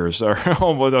 40 years, or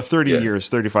 30 years,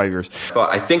 35 years. But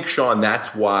I think, Sean,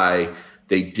 that's why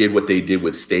they did what they did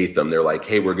with Statham. They're like,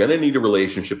 hey, we're going to need a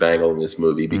relationship angle in this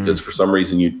movie because for some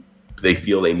reason they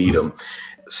feel they need him.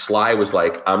 Sly was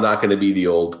like, I'm not going to be the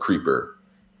old creeper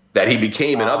that he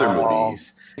became in other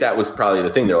movies. That was probably the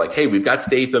thing. They're like, hey, we've got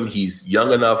Statham. He's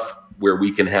young enough where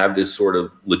we can have this sort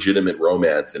of legitimate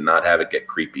romance and not have it get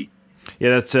creepy.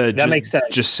 Yeah, that's That makes sense.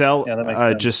 Giselle, Yeah, that makes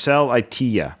sense. Giselle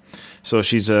Itilla. So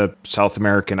she's a South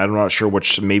American. I'm not sure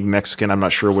which, maybe Mexican. I'm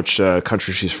not sure which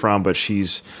country she's from, but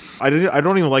she's. I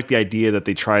don't even like the idea that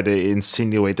they try to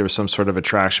insinuate there was some sort of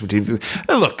attraction between.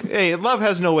 Look, hey, love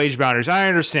has no age boundaries. I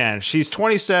understand. She's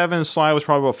 27. Sly was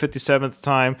probably about 57 at the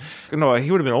time. No,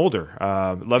 he would have been older.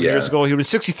 11 years ago, he would have been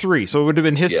 63. So it would have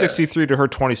been his 63 to her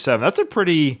 27. That's a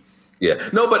pretty. Yeah.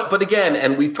 No, but again,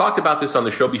 and we've talked about this on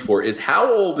the show before, is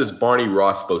how old is Barney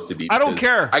Ross supposed to be? I don't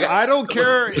care. I don't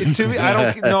care. To me, I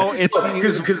don't know. It's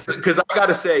because I got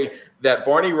to say that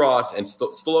Barney Ross and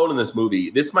Stallone in this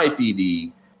movie, this might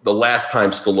be the last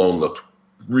time Stallone looked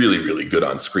really, really good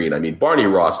on screen. I mean, Barney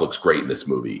Ross looks great in this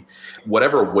movie.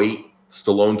 Whatever weight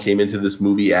Stallone came into this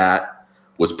movie at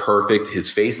was perfect. His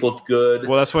face looked good.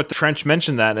 Well, that's what Trench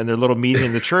mentioned that in their little meeting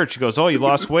in the church. He goes, "Oh, you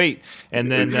lost weight,"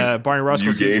 and then Barney Ross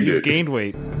goes, "You've gained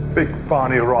weight." Big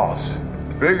Barney Ross.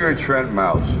 Bigger Trent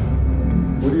Mouse.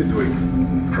 What are you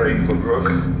doing? Praying for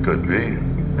Brooke? Could be.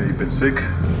 Have you been sick?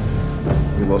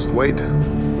 You lost weight?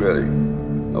 Really?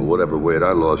 Whatever weight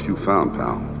I lost, you found,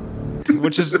 pal.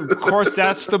 Which is, of course,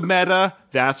 that's the meta.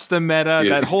 That's the meta.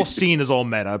 Yeah. That whole scene is all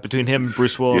meta between him and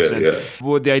Bruce Willis,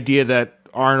 with the idea that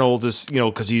Arnold is,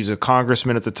 because he's a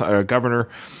congressman at the time, governor.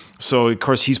 So, of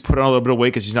course, he's put on a little bit of weight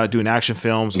because he's not doing action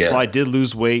films. Yeah. Sly did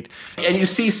lose weight. And you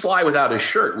see Sly without his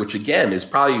shirt, which again is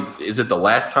it the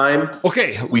last time?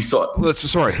 Okay, we saw.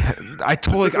 Sorry, I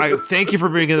thank you for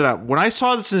bringing it up. When I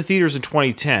saw this in the theaters in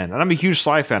 2010, and I'm a huge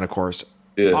Sly fan, of course,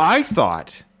 I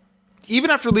thought, even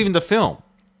after leaving the film,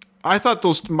 I thought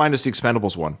those, minus the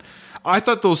Expendables one, I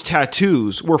thought those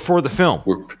tattoos were for the film.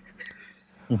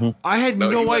 I had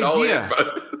no idea.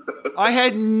 I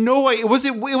had no idea. It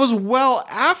was well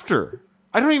after.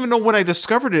 I don't even know when I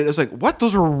discovered it. It's like, what?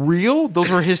 Those were real? Those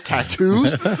were his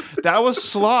tattoos? That was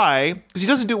Sly. Because he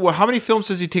doesn't do... Well, how many films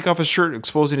does he take off his shirt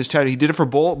exposing his tattoo? He did it for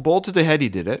Bolt to the Head. He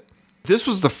did it. This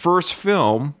was the first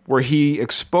film where he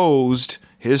exposed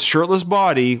his shirtless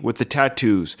body with the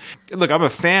tattoos. Look, I'm a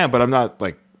fan, but I'm not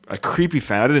like a creepy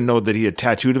fan. I didn't know that he had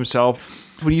tattooed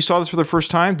himself. When you saw this for the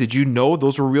first time, did you know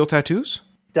those were real tattoos?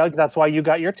 Doug, that's why you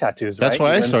got your tattoos, right? That's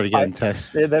why I started getting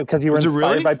tattoos. Because you were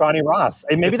inspired by Bonnie Ross.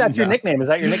 And maybe that's your nickname. Is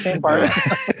that your nickname, Bart?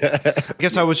 I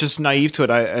guess I was just naive to it.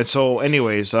 I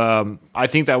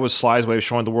think that was Sly's way of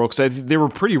showing the world, because they were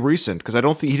pretty recent, because I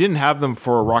don't think he didn't have them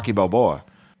for Rocky Balboa.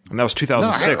 And that was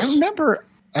 2006. No,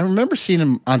 I remember seeing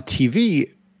him on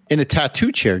TV in a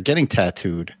tattoo chair getting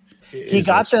tattooed. He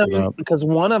got them because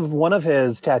one of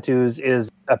his tattoos is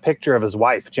a picture of his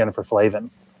wife, Jennifer Flavin.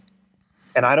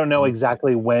 And I don't know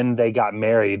exactly when they got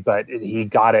married, but he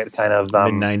got it kind of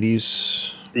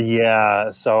mid-90s.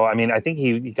 Yeah, so I mean, I think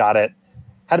he got it.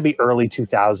 Had to be early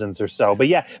 2000s or so. But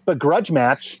yeah, Grudge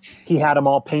Match, he had them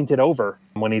all painted over.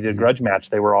 When he did Grudge Match,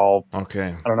 they were all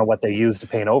okay. I don't know what they used to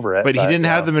paint over it. But he didn't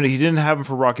have them. He didn't have them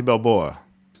for Rocky Balboa.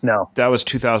 No. That was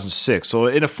 2006. So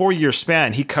in a 4-year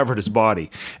span, he covered his body,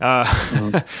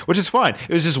 which is fine.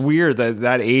 It was just weird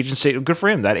that age and stage. Good for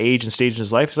him. That age and stage in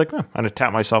his life. He's like, I'm going to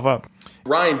tap myself up.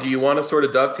 Ryan, do you want to sort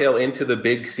of dovetail into the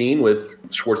big scene with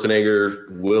Schwarzenegger,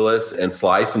 Willis, and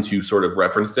Sly, since you sort of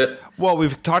referenced it? Well,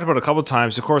 we've talked about it a couple of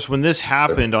times. Of course, when this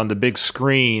happened on the big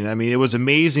screen, I mean, it was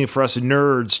amazing for us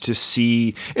nerds to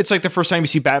see. It's like the first time you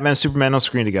see Batman and Superman on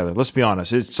screen together. Let's be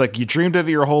honest. It's like you dreamed of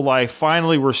it your whole life.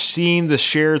 Finally, we're seeing the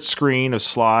shared screen of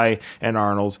Sly and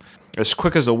Arnold. As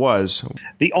quick as it was.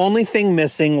 The only thing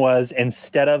missing was,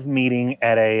 instead of meeting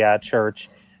at a church,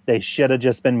 they should have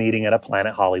just been meeting at a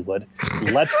Planet Hollywood.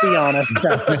 Let's be honest.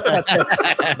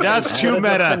 That's too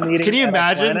meta. Can you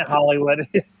imagine? Planet Hollywood.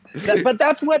 But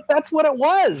that's what it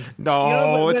was.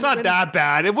 No, it's not that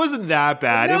bad. It wasn't that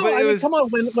bad. No, come on.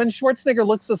 When Schwarzenegger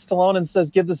looks at Stallone and says,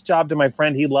 "Give this job to my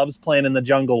friend. He loves playing in the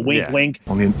jungle." Wink, wink.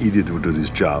 Only an idiot would do this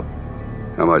job.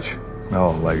 How much?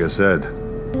 No, like I said,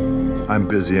 I'm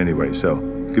busy anyway, so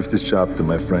give this job to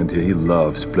my friend here. He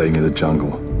loves playing in the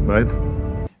jungle, right?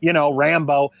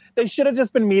 Rambo. They should have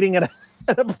just been meeting at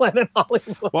a Planet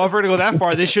Hollywood. Well, if we're going to go that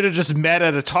far, they should have just met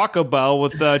at a Taco Bell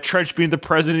with Trench being the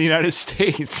president of the United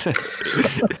States.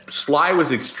 Sly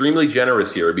was extremely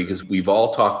generous here because we've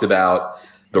all talked about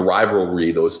the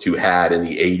rivalry those two had in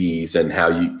the 80s and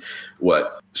how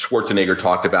Schwarzenegger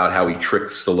talked about how he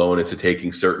tricked Stallone into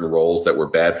taking certain roles that were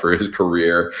bad for his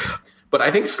career. But I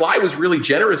think Sly was really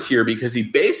generous here because he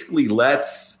basically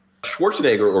lets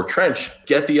Schwarzenegger or Trench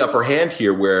get the upper hand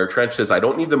here, where Trench says, I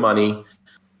don't need the money,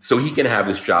 so he can have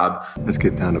this job. Let's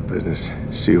get down to business.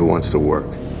 See who wants to work.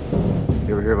 You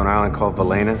ever hear of an island called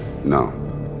Valena? No.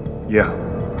 Yeah.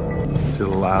 It's a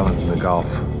little island in the Gulf.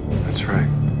 That's right.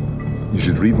 You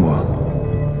should read more.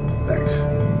 Thanks.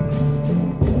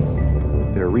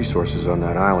 There are resources on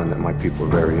that island that my people are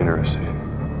very interested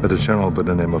in. But a general by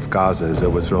the name of Gaza is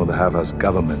overthrown the Havas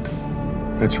government.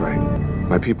 That's right.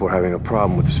 My people are having a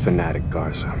problem with this fanatic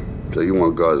Garza. So you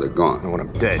want Garza gone? I want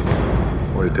him dead.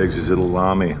 All he takes is a little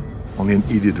army. Only an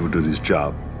idiot would do this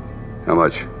job. How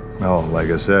much? No, like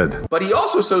I said. But he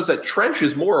also shows that Trench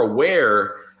is more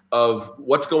aware of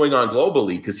what's going on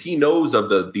globally because he knows of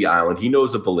the island. He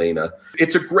knows of Valena.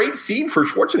 It's a great scene for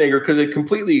Schwarzenegger because it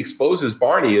completely exposes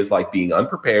Barney as like being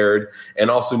unprepared and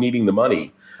also needing the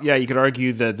money. Yeah, you could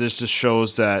argue that this just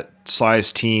shows that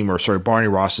Barney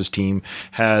Ross's team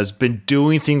has been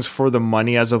doing things for the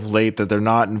money as of late, that they're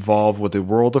not involved with the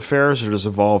world affairs, they're just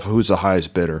involved who's the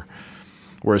highest bidder.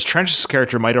 Whereas Trench's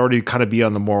character might already kind of be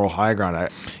on the moral high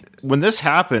ground. When this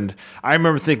happened, I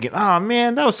remember thinking, oh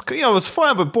man, that was, it was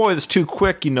fun, but boy, that's too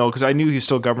quick, because I knew he was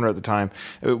still governor at the time.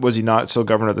 Was he not still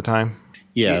governor at the time?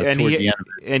 Yeah,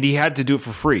 and he had to do it for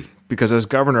free. Because as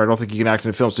governor, I don't think he can act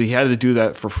in a film, so he had to do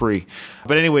that for free.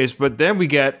 But then we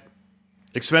get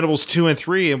Expendables 2 and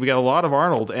 3, and we got a lot of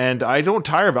Arnold, and I don't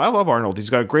tire of it. I love Arnold. He's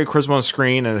got great charisma on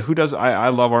screen, and who does? I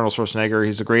love Arnold Schwarzenegger.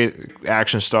 He's a great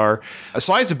action star.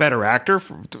 Sly's a better actor,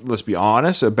 let's be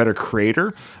honest, a better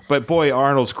creator, but boy,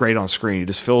 Arnold's great on screen. He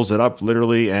just fills it up,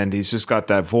 literally, and he's just got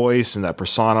that voice and that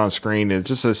persona on screen. It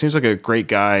seems like a great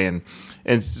guy,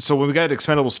 and so when we got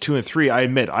Expendables 2 and 3, I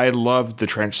admit, I loved the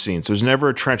Trench scenes. There's never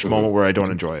a Trench moment where I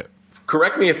don't enjoy it.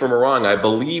 Correct me if I'm wrong. I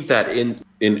believe that in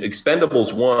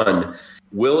Expendables 1,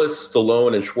 Willis,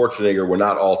 Stallone, and Schwarzenegger were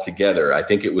not all together. I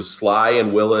think it was Sly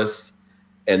and Willis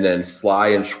and then Sly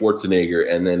and Schwarzenegger,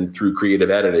 and then through creative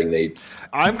editing,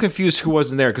 I'm confused who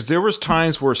wasn't there because there was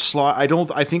times where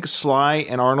I think Sly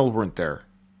and Arnold weren't there.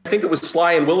 I think it was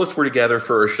Sly and Willis were together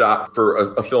for a shot for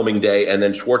a filming day, and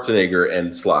then Schwarzenegger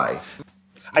and Sly.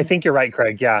 I think you're right,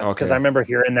 Craig. Yeah, because I remember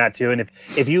hearing that too. And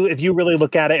if you really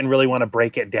look at it and really want to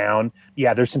break it down,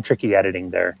 yeah, there's some tricky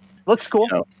editing there. Looks cool.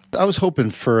 I was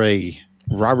hoping for a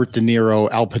Robert De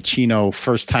Niro, Al Pacino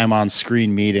first time on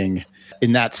screen meeting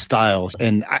in that style,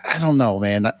 and I don't know,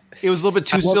 man. It was a little bit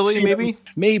too silly, maybe.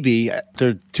 Maybe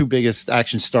they're two biggest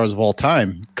action stars of all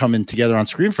time coming together on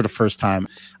screen for the first time.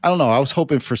 I don't know. I was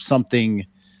hoping for something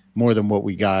more than what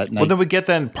we got. Well, then we get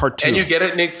that in part 2, and you get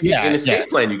it in Escape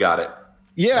Plan. You got it.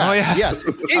 Yeah. Oh, yeah. Yes.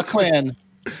 Escape Plan.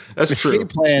 That's true. Escape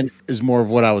Plan is more of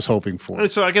what I was hoping for.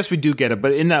 So I guess we do get it,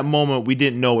 but in that moment, we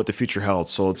didn't know what the future held.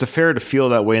 So it's fair to feel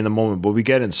that way in the moment, but we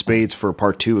get it in spades for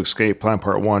part 2, Escape Plan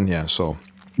part 1. Yeah. So.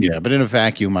 Yeah, but in a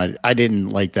vacuum, I didn't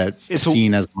like that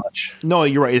scene as much. No,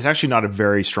 you're right. It's actually not a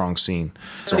very strong scene.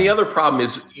 So. The other problem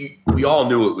is we all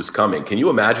knew it was coming. Can you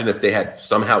imagine if they had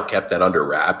somehow kept that under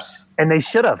wraps? And they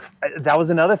should have. That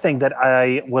was another thing that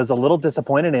I was a little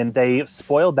disappointed in. They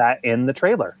spoiled that in the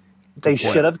trailer. They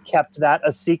should have kept that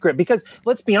a secret because,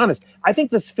 let's be honest, I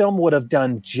think this film would have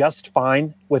done just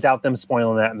fine without them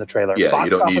spoiling that in the trailer. Yeah, Box you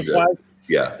don't office need that. wise,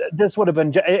 yeah, this would have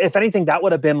been, if anything, that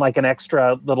would have been like an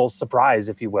extra little surprise,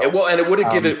 if you will. And it would have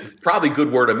given probably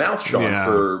good word of mouth, Sean,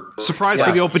 for surprise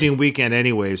for the opening weekend,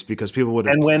 anyways, because people would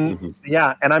have. And when,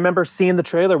 and I remember seeing the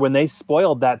trailer when they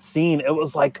spoiled that scene. It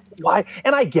was like, why?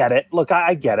 And I get it. Look,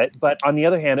 I get it. But on the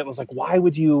other hand, it was like, why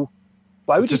would you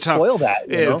spoil that?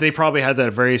 You know? They probably had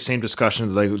that very same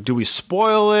discussion. Like, do we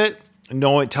spoil it?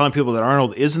 Telling people that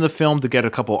Arnold is in the film to get a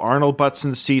couple Arnold butts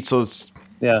in the seat. So it's.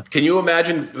 Yeah. Can you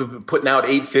imagine putting out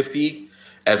 850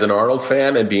 as an Arnold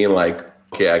fan and being like,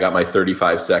 okay, I got my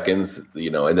 35 seconds,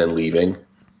 and then leaving?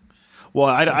 Well,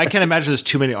 I can't imagine there's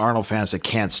too many Arnold fans that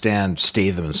can't stand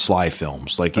Statham and Sly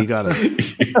films. Like, you got to.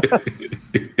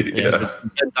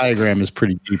 That diagram is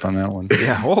pretty deep on that one.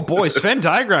 Yeah. Oh, boy. Sven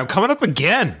diagram coming up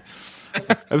again.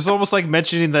 It was almost like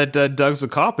mentioning that Doug's a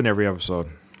cop in every episode.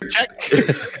 Check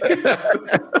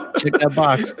that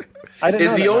box.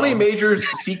 Is the only major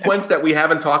sequence that we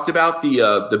haven't talked about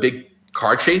the big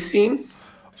car chase scene?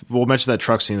 We'll mention that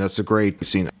truck scene. That's a great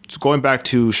scene. Going back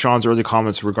to Sean's early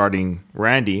comments regarding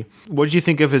Randy, what did you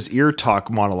think of his ear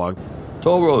talk monologue?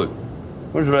 Toll Road,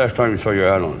 when's the last time you saw your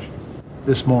ad on us?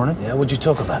 This morning. Yeah, what'd you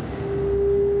talk about?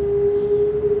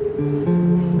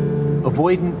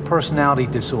 Avoidant personality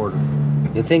disorder.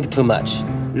 You think too much.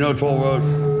 You know, Toll Road,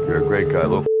 you're a great guy, a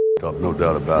little up, no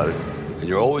doubt about it. And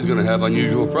you're always going to have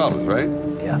unusual problems, right?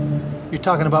 Yeah. You're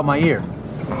talking about my ear.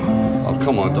 Oh,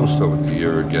 come on, don't start with the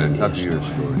ear again. Not the ear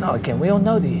story. No, again, we all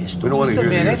know the ear story. We don't want to Just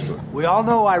hear a the ear minute. story. We all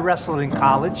know I wrestled in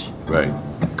college. Right.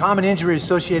 Common injury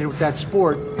associated with that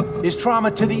sport is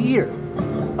trauma to the ear.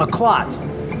 A clot,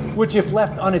 which if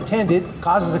left unattended,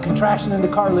 causes a contraction in the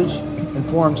cartilage and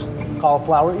forms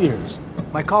cauliflower ears.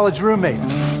 My college roommate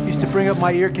used to bring up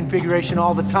my ear configuration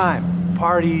all the time.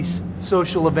 Parties,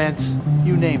 social events,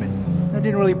 you name it. That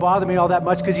didn't really bother me all that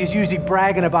much because he's usually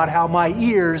bragging about how my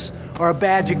ears are a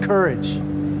badge of courage.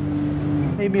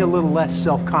 Made me a little less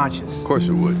self-conscious. Of course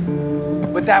it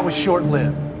would. But that was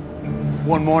short-lived.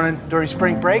 One morning during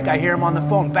spring break, I hear him on the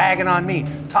phone bagging on me,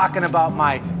 talking about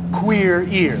my queer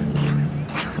ear.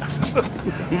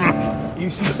 You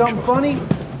see something funny?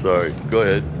 Sorry, go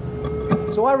ahead.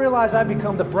 So I realized I'd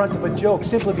become the brunt of a joke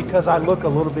simply because I look a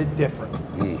little bit different.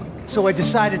 So I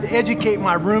decided to educate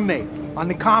my roommate on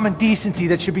the common decency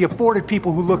that should be afforded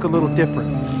people who look a little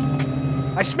different.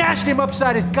 I smashed him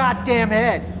upside his goddamn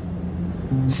head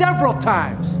several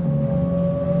times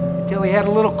until he had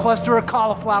a little cluster of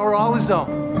cauliflower all his own.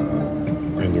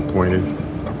 And your point is?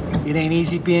 It ain't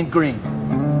easy being green.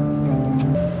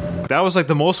 That was like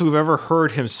the most we've ever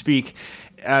heard him speak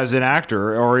as an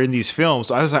actor or in these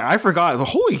films. I was like, I forgot.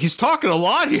 Holy, he's talking a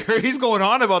lot here. He's going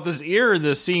on about this ear in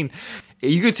this scene.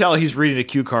 You could tell he's reading a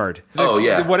cue card. Oh,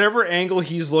 yeah. Whatever angle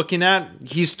he's looking at,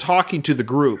 he's talking to the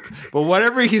group. But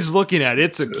whatever he's looking at,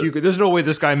 it's a cue card. There's no way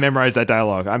this guy memorized that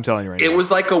dialogue. I'm telling you right now. It was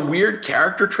like a weird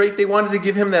character trait they wanted to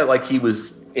give him, that like he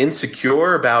was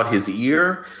insecure about his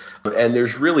ear. And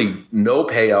there's really no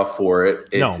payoff for it.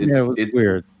 It's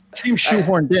weird. It seems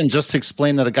shoehorned in just to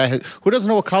explain that a guy who doesn't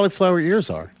know what cauliflower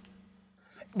ears are.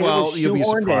 Well, you'll be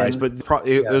surprised, but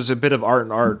there's a bit of art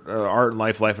and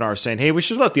life and art saying, "Hey, we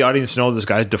should let the audience know this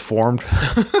guy's deformed." It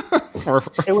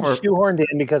was shoehorned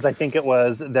in because I think it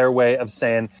was their way of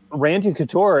saying Randy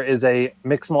Couture is a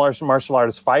mixed martial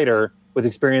artist fighter with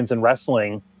experience in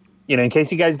wrestling. You know, in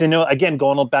case you guys didn't know, again,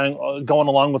 going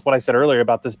along with what I said earlier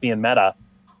about this being meta.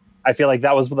 I feel like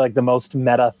that was like the most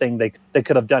meta thing they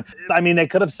could have done. I mean, they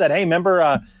could have said, "Hey,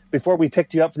 remember before we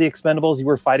picked you up for the Expendables, you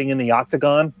were fighting in the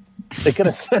octagon." They could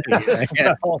have said,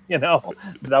 that, you know,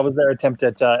 that was their attempt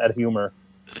at humor.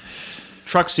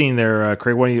 Truck scene there,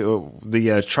 Craig. What do you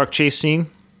the truck chase scene?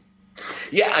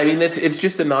 Yeah, I mean, it's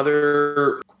just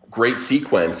another great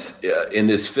sequence in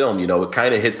this film. You know, it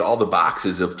kind of hits all the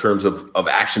boxes of terms of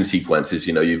action sequences.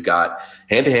 You know, you've got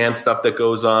hand-to-hand stuff that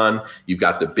goes on. You've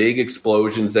got the big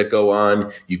explosions that go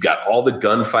on. You've got all the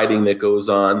gunfighting that goes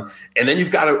on. And then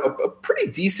you've got a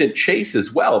pretty decent chase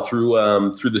as well through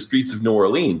the streets of New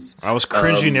Orleans. I was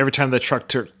cringing every time the truck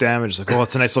took damage. Like, oh,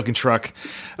 it's a nice-looking truck.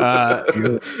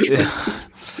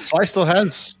 Sly still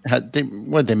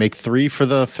they make 3 for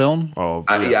the film? Oh,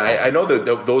 I know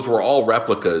that those were all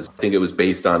replicas. I think it was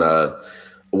based on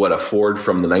a Ford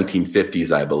from the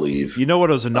 1950s, I believe. You know what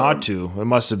it was a nod to? It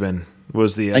must have been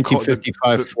was the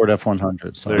 1955 Ford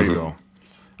F-100. So. There you go.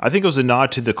 I think it was a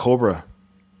nod to the Cobra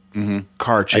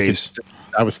car chase.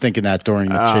 I was thinking that during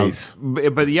the chase.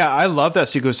 But yeah, I love that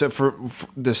sequence. For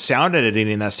the sound editing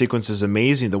in that sequence is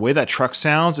amazing. The way that truck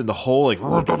sounds and the whole like,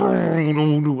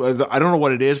 I don't know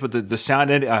what it is, but the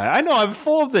sound edit. I know I'm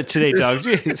full of it today, Doug.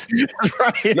 Jeez.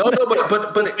 Right. No,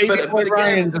 but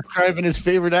Ryan describing his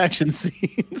favorite action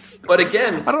scenes. But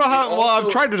again, I don't know how. Well,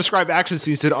 I'm trying to describe action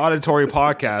scenes in an auditory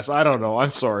podcast. I don't know.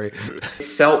 I'm sorry. It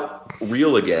felt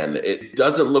real again. It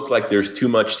doesn't look like there's too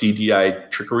much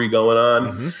CGI trickery going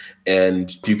on. And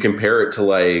if you compare it to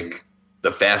like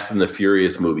the Fast and the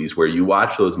Furious movies, where you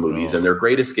watch those movies and they're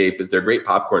great escapists, they're great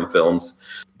popcorn films,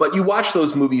 but you watch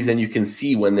those movies and you can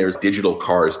see when there's digital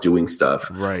cars doing stuff.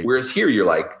 Right. Whereas here you're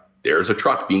like, there's a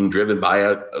truck being driven by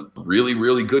a really,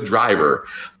 really good driver,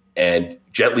 and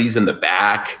Jet Li's in the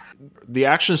back. The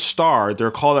action star, they're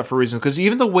called that for a reason, because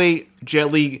even the way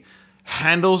Jet Li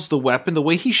handles the weapon, the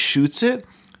way he shoots it,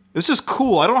 this is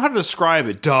cool. I don't know how to describe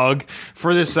it, Doug,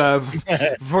 for this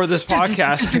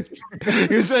podcast.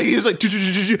 he was like,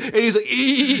 and he's like,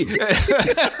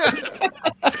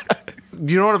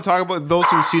 you know what I'm talking about? Those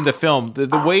who've seen the film,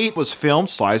 the way it was filmed,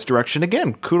 Sly's direction,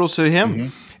 again, kudos to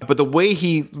him. But the way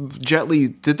Jet Li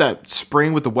did that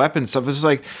spring with the weapon stuff, it's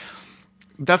like,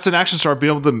 that's an action star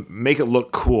being able to make it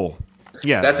look cool.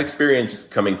 Yeah, that's experience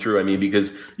coming through. I mean,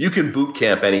 because you can boot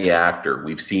camp any actor.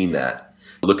 We've seen that.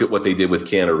 Look at what they did with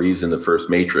Keanu Reeves in the first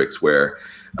Matrix, where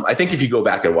I think if you go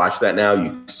back and watch that now,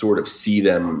 you sort of see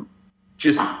them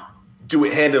just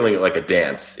handling it like a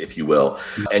dance, if you will.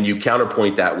 And you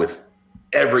counterpoint that with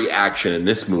every action in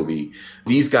this movie.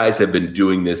 These guys have been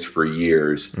doing this for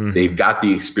years. They've got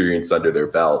the experience under their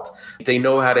belt. They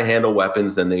know how to handle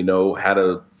weapons, and they know how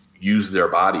to use their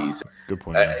bodies. Good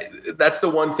point. That's the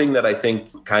one thing that I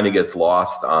think kind of gets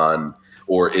lost on,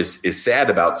 or is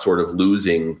sad about sort of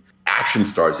losing action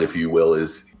stars, if you will,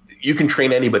 is you can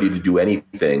train anybody to do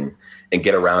anything and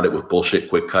get around it with bullshit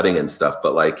quick cutting and stuff.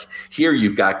 But like here,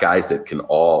 you've got guys that can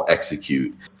all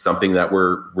execute, something that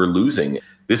we're losing.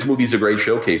 This movie's a great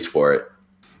showcase for it.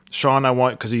 Sean,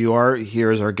 because you are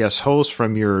here as our guest host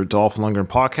from your Dolph Lundgren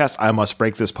podcast, I Must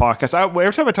Break This Podcast.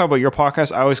 Every time I talk about your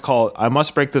podcast, I always call it I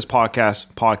Must Break This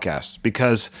Podcast,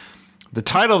 because the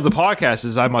title of the podcast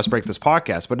is I Must Break This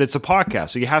Podcast, but it's a podcast,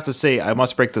 so you have to say I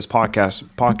Must Break This Podcast.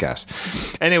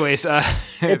 Anyways,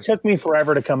 it took me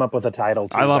forever to come up with a title.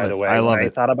 Too, I love by it. The way, I love it. it. I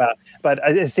thought about, but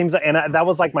it seems like, and that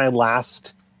was like my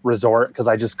last resort because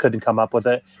I just couldn't come up with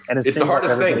it. And it's the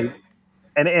hardest thing.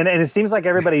 And it seems like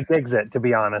everybody digs it, to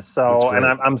be honest. So, and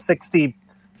I'm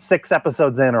 66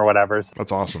 episodes in or whatever. So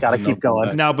that's awesome. Got to keep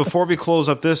going. Now, before we close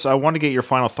up this, I want to get your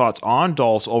final thoughts on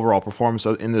Dolph's overall performance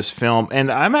in this film.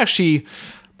 And I'm actually,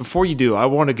 before you do, I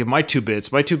want to give my 2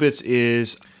 bits. My 2 bits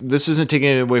is, this isn't taking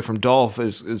it away from Dolph.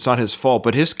 It's not his fault,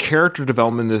 but his character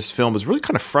development in this film is really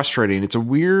kind of frustrating. It's a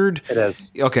weird... It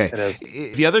is. Okay. It is.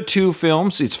 The other 2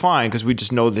 films, it's fine because we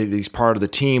just know that he's part of the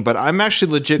team, but I'm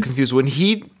actually legit confused. When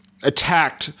he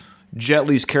attacked Jet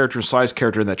Li's character, Sly's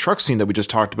character in that truck scene that we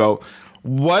just talked about,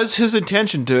 was his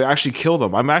intention to actually kill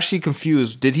them? I'm actually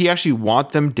confused. Did he actually want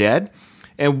them dead?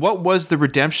 And what was the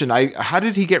redemption? How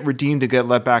did he get redeemed to get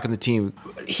let back in the team?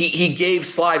 He gave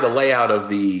Sly the layout of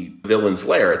the villain's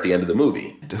lair at the end of the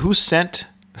movie. Who sent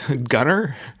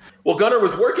Gunner? Well, Gunner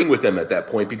was working with them at that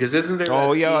point because isn't there?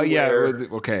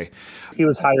 Okay. He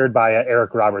was hired by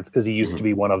Eric Roberts because he used to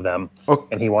be one of them,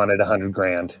 and he wanted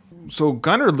 $100,000. So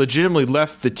Gunner legitimately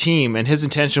left the team, and his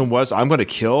intention was, I'm going to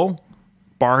kill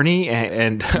Barney.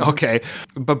 And okay,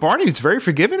 but Barney's very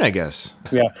forgiving, I guess.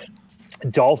 Yeah,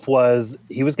 Dolph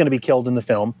he was going to be killed in the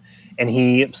film, and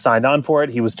he signed on for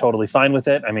it. He was totally fine with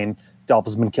it. I mean, Dolph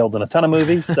has been killed in a ton of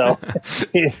movies, so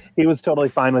he was totally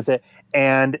fine with it.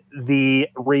 And the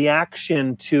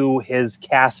reaction to his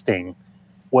casting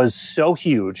was so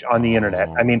huge on the internet.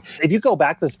 I mean, if you go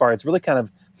back this far, it's really kind of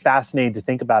fascinating to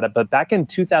think about it. But back in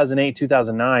 2008,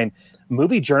 2009,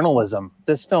 movie journalism,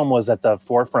 this film was at the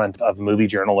forefront of movie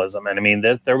journalism. And I mean,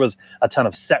 there was a ton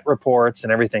of set reports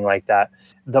and everything like that.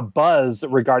 The buzz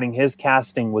regarding his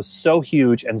casting was so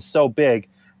huge and so big,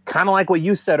 kind of like what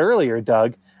you said earlier,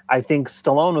 Doug. I think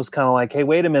Stallone was kind of like, hey,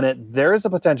 wait a minute, there is a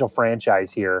potential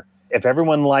franchise here. If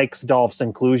everyone likes Dolph's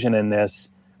inclusion in this,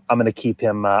 I'm going to keep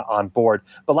him on board.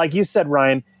 But like you said,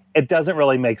 Ryan, it doesn't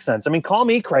really make sense. I mean, call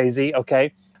me crazy,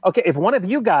 okay? Okay, if one of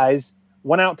you guys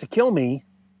went out to kill me,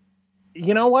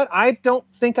 you know what? I don't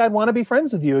think I'd want to be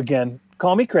friends with you again.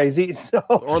 Call me crazy. So,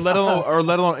 or let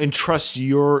alone entrust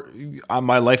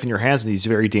my life in your hands in these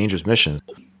very dangerous missions.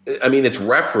 I mean, it's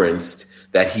referenced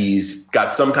that he's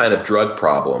got some kind of drug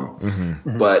problem,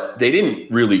 but they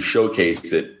didn't really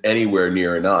showcase it anywhere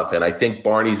near enough. And I think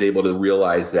Barney's able to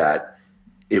realize that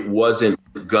it wasn't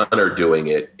Gunner doing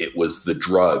it. It was the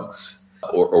drugs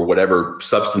or whatever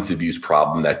substance abuse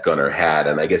problem that Gunner had.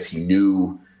 And I guess he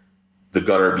knew the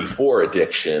Gunner before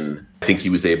addiction. I think he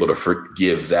was able to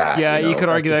forgive that. Yeah, you could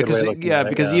argue that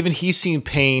because yeah. even he seemed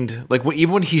pained. Like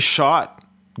even when he shot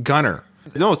Gunner,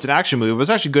 no, it's an action movie. It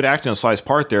was actually good acting on Sly's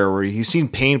part there, where he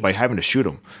seemed pained by having to shoot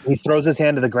him. He throws his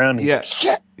hand to the ground. And he's like,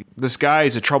 shit. This guy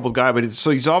is a troubled guy, but so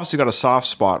he's obviously got a soft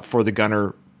spot for the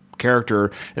Gunner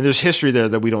character, and there's history there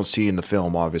that we don't see in the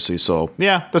film, obviously. So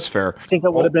yeah, that's fair. I think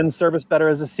it would have been serviced better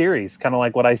as a series, kind of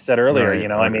like what I said earlier.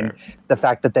 Right, I mean, the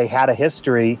fact that they had a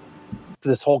history,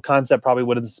 this whole concept probably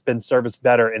would have been serviced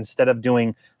better instead of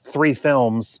doing 3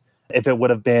 films. If it would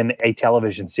have been a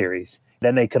television series,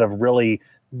 then they could have really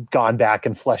gone back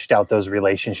and fleshed out those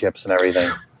relationships and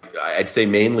everything. I'd say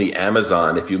mainly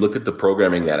Amazon. If you look at the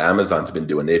programming that Amazon's been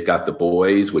doing, they've got The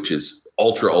Boys, which is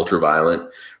ultra violent,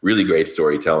 really great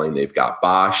storytelling. They've got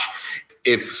Bosch.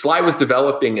 If Sly was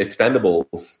developing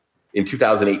Expendables in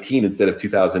 2018 instead of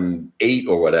 2008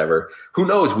 or whatever, who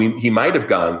knows? He might have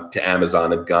gone to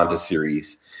Amazon and gone to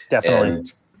series. Definitely.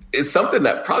 And it's something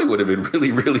that probably would have been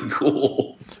really, really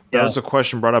cool. That was a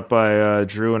question brought up by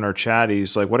Drew in our chat.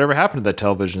 He's like, whatever happened to that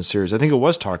television series? I think it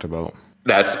was talked about.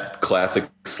 That's classic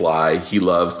Sly. He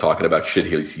loves talking about shit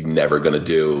he's never going to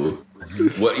do.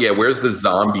 Where's the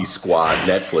Zombie Squad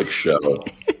Netflix show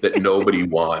that nobody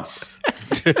wants?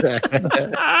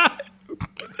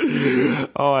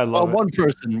 Oh, I love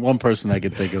it. One person I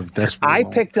could think of. I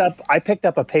picked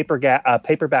up a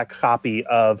paperback copy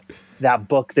of that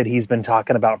book that he's been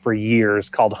talking about for years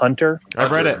called Hunter.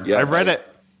 I've read it. Yeah, I've read it.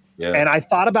 Yeah. And I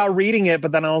thought about reading it,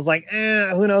 but then I was like,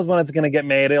 who knows when it's going to get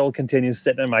made? It'll continue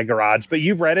sitting in my garage. But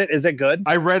you've read it. Is it good?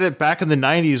 I read it back in the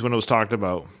 90s when it was talked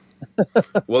about.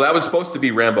 Well, that was supposed to be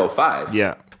Rambo 5.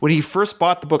 Yeah. When he first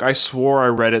bought the book, I swore I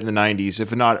read it in the 90s,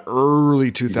 if not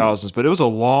early 2000s, but it was a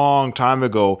long time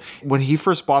ago. When he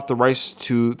first bought the rights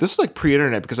to, this is like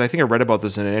pre-internet, because I think I read about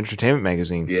this in an entertainment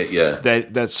magazine. Yeah.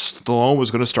 That Stallone was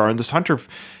going to star in this Hunter.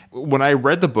 When I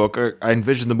read the book, I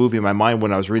envisioned the movie in my mind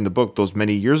when I was reading the book those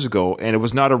many years ago, and it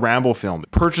was not a Rambo film.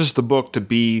 I purchased the book to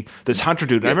be this Hunter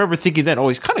dude. I remember thinking then,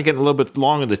 he's kind of getting a little bit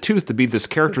long in the tooth to be this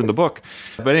character in the book.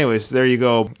 But anyways, there you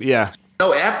go. Yeah.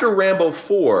 No, after Rambo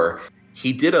 4,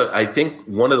 he did I think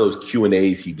one of those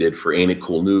Q&As he did for Ain't It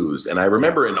Cool News. And I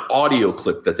remember an audio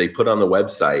clip that they put on the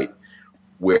website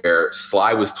where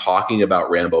Sly was talking about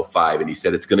Rambo 5, and he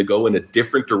said it's going to go in a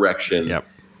different direction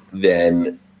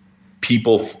than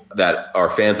people that are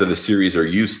fans of the series are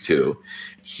used to.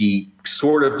 He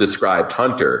sort of described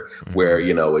Hunter, where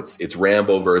it's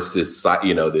Rambo versus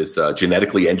this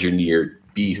genetically engineered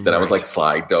beast, and I was like,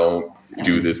 Sly, don't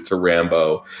do this to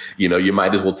Rambo. You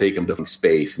might as well take him to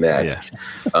space next.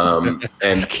 Yeah.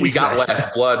 And we got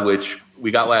Last Blood,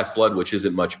 which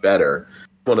isn't much better.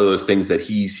 One of those things that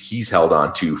he's held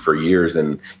on to for years,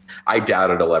 and I doubt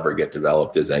it'll ever get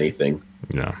developed as anything.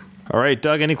 Yeah. All right,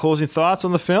 Doug, any closing thoughts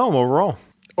on the film overall?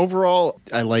 Overall,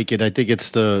 I like it. I think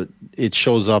it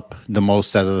shows up the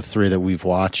most out of the 3 that we've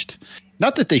watched.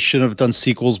 Not that they shouldn't have done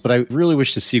sequels, but I really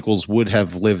wish the sequels would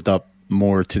have lived up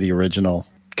more to the original,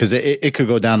 because it could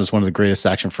go down as one of the greatest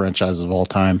action franchises of all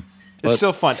time. It's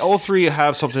still fun. All 3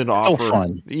 have something to offer.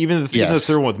 Fun. Even the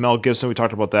third one with Mel Gibson, we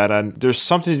talked about that, and there's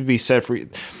something to be said for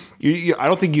you. I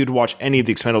don't think you'd watch any of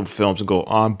the Expendable films and go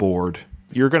on board.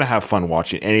 You're going to have fun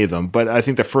watching any of them, but I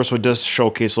think the first one does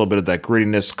showcase a little bit of that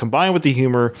grittiness, combined with the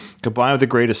humor, combined with the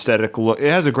great aesthetic look. It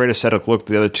has a great aesthetic look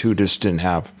the other 2 just didn't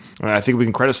have. And I think we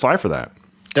can credit Sly for that.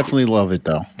 Definitely love it,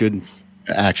 though. Good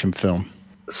action film.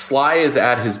 Sly is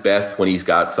at his best when he's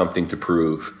got something to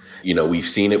prove. You know, we've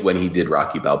seen it when he did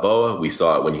Rocky Balboa. We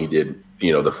saw it when he did,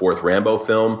 you know, the fourth Rambo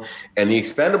film. And The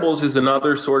Expendables is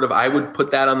another sort of, I would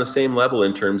put that on the same level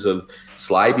in terms of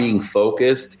Sly being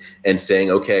focused and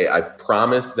saying, okay, I've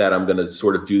promised that I'm going to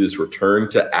sort of do this return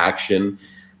to action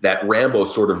that Rambo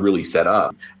sort of really set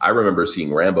up. I remember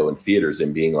seeing Rambo in theaters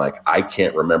and being like, I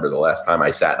can't remember the last time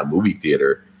I sat in a movie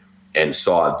theater and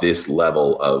saw this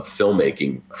level of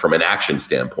filmmaking from an action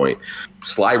standpoint.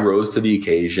 Sly rose to the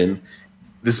occasion.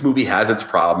 This movie has its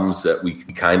problems that we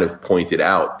kind of pointed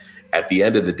out. At the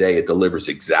end of the day, it delivers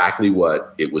exactly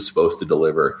what it was supposed to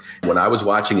deliver. When I was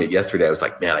watching it yesterday, I was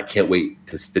like, man, I can't wait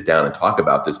to sit down and talk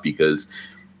about this, because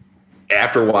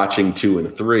after watching 2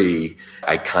 and 3,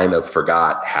 I kind of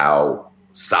forgot how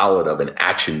solid of an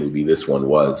action movie this one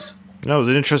was. That was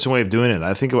an interesting way of doing it.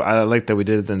 I think I like that we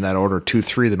did it in that order, 2,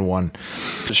 3, then 1.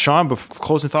 Sean,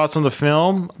 closing thoughts on the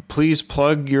film. Please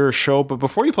plug your show. But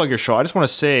before you plug your show, I just want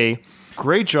to say,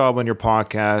 great job on your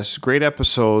podcast. Great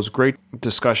episodes. Great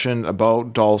discussion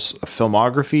about Dolph's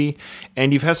filmography.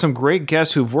 And you've had some great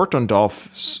guests who've worked on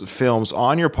Dolph's films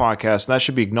on your podcast. And that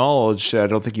should be acknowledged. I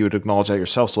don't think you would acknowledge that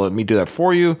yourself, so let me do that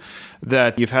for you.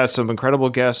 That you've had some incredible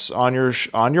guests on your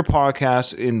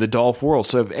podcast in the Dolph world.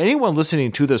 So if anyone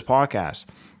listening to this podcast,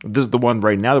 this is the one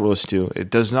right now that we're listening to, it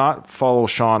does not follow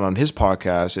Sean on his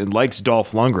podcast and likes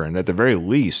Dolph Lundgren at the very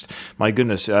least. My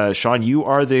goodness, Sean, you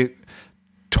are the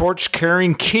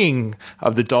torch-carrying king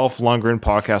of the Dolph Lundgren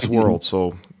podcast world.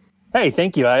 So, hey,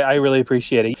 thank you. I really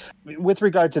appreciate it. With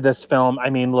regard to this film, I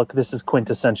mean, look, this is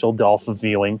quintessential Dolph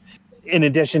viewing. In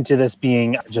addition to this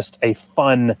being just a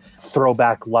fun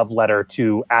throwback love letter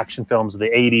to action films of the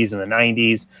 80s and the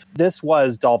 90s, this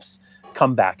was Dolph's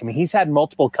comeback. I mean, he's had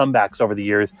multiple comebacks over the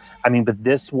years. I mean, but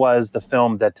this was the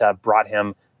film that brought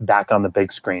him back on the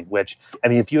big screen, which, I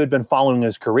mean, if you had been following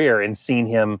his career and seen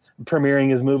him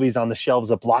premiering his movies on the shelves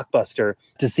of Blockbuster,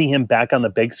 to see him back on the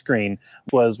big screen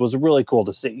was really cool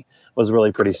to see, was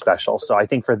really pretty special. So I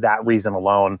think for that reason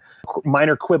alone,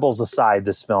 minor quibbles aside,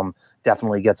 this film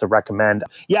definitely gets a recommend.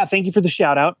 Yeah, thank you for the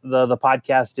shout out. The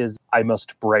podcast is I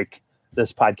Must Break,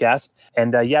 this podcast.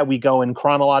 And we go in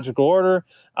chronological order,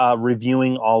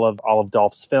 reviewing all of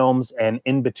Dolph's films. And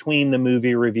in between the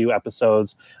movie review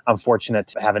episodes, I'm fortunate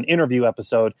to have an interview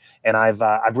episode. And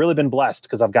I've really been blessed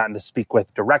because I've gotten to speak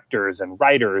with directors and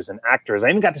writers and actors. I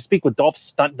even got to speak with Dolph's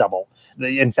stunt double.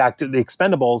 In fact, The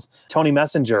Expendables, Tony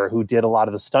Messenger, who did a lot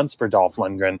of the stunts for Dolph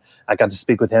Lundgren, I got to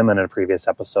speak with him in a previous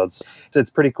episode. So it's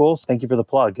pretty cool. So thank you for the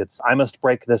plug. It's I Must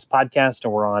Break, this podcast,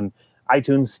 and we're on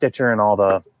iTunes, Stitcher, and all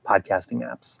the podcasting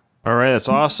apps. All right, that's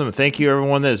awesome. Thank you,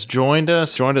 everyone that's joined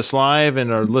us live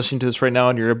and are listening to this right now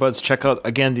on your earbuds. Check out,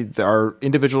 again, our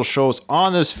individual shows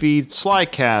on this feed.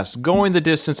 Slycast, Going the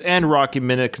Distance, and Rocky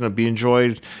Minute can be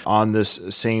enjoyed on this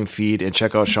same feed. And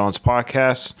check out Sean's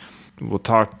podcast. We'll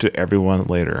talk to everyone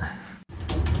later.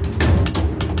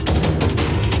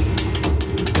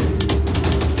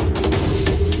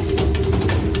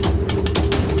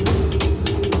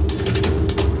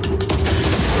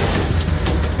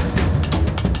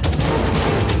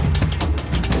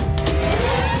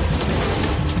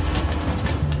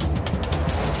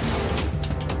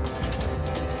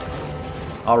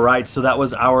 All right, so that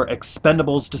was our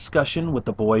Expendables discussion with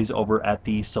the boys over at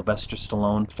the Sylvester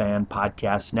Stallone Fan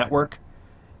Podcast Network.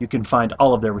 You can find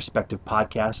all of their respective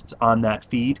podcasts on that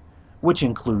feed, which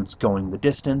includes Going the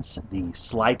Distance, the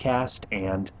Slycast,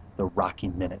 and the Rocky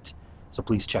Minute. So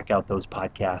please check out those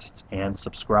podcasts and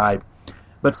subscribe.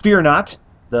 But fear not,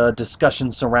 the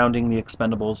discussion surrounding the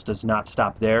Expendables does not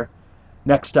stop there.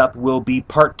 Next up will be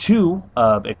part 2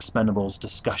 of Expendables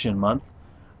Discussion Month.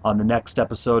 On the next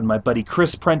episode, my buddy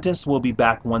Chris Prentice will be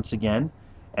back once again,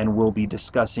 and we'll be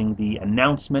discussing the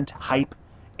announcement, hype,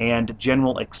 and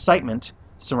general excitement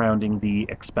surrounding the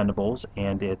Expendables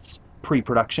and its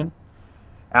pre-production.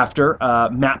 After,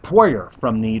 Matt Poirier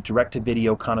from the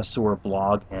Direct-to-Video Connoisseur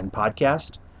blog and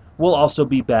podcast will also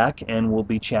be back, and we'll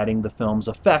be chatting the film's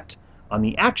effect on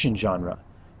the action genre,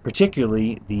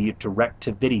 particularly the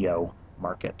direct-to-video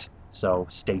market. So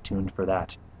stay tuned for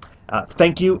that.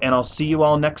 Thank you, and I'll see you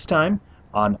all next time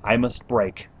on I Must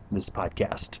Break, this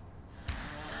podcast.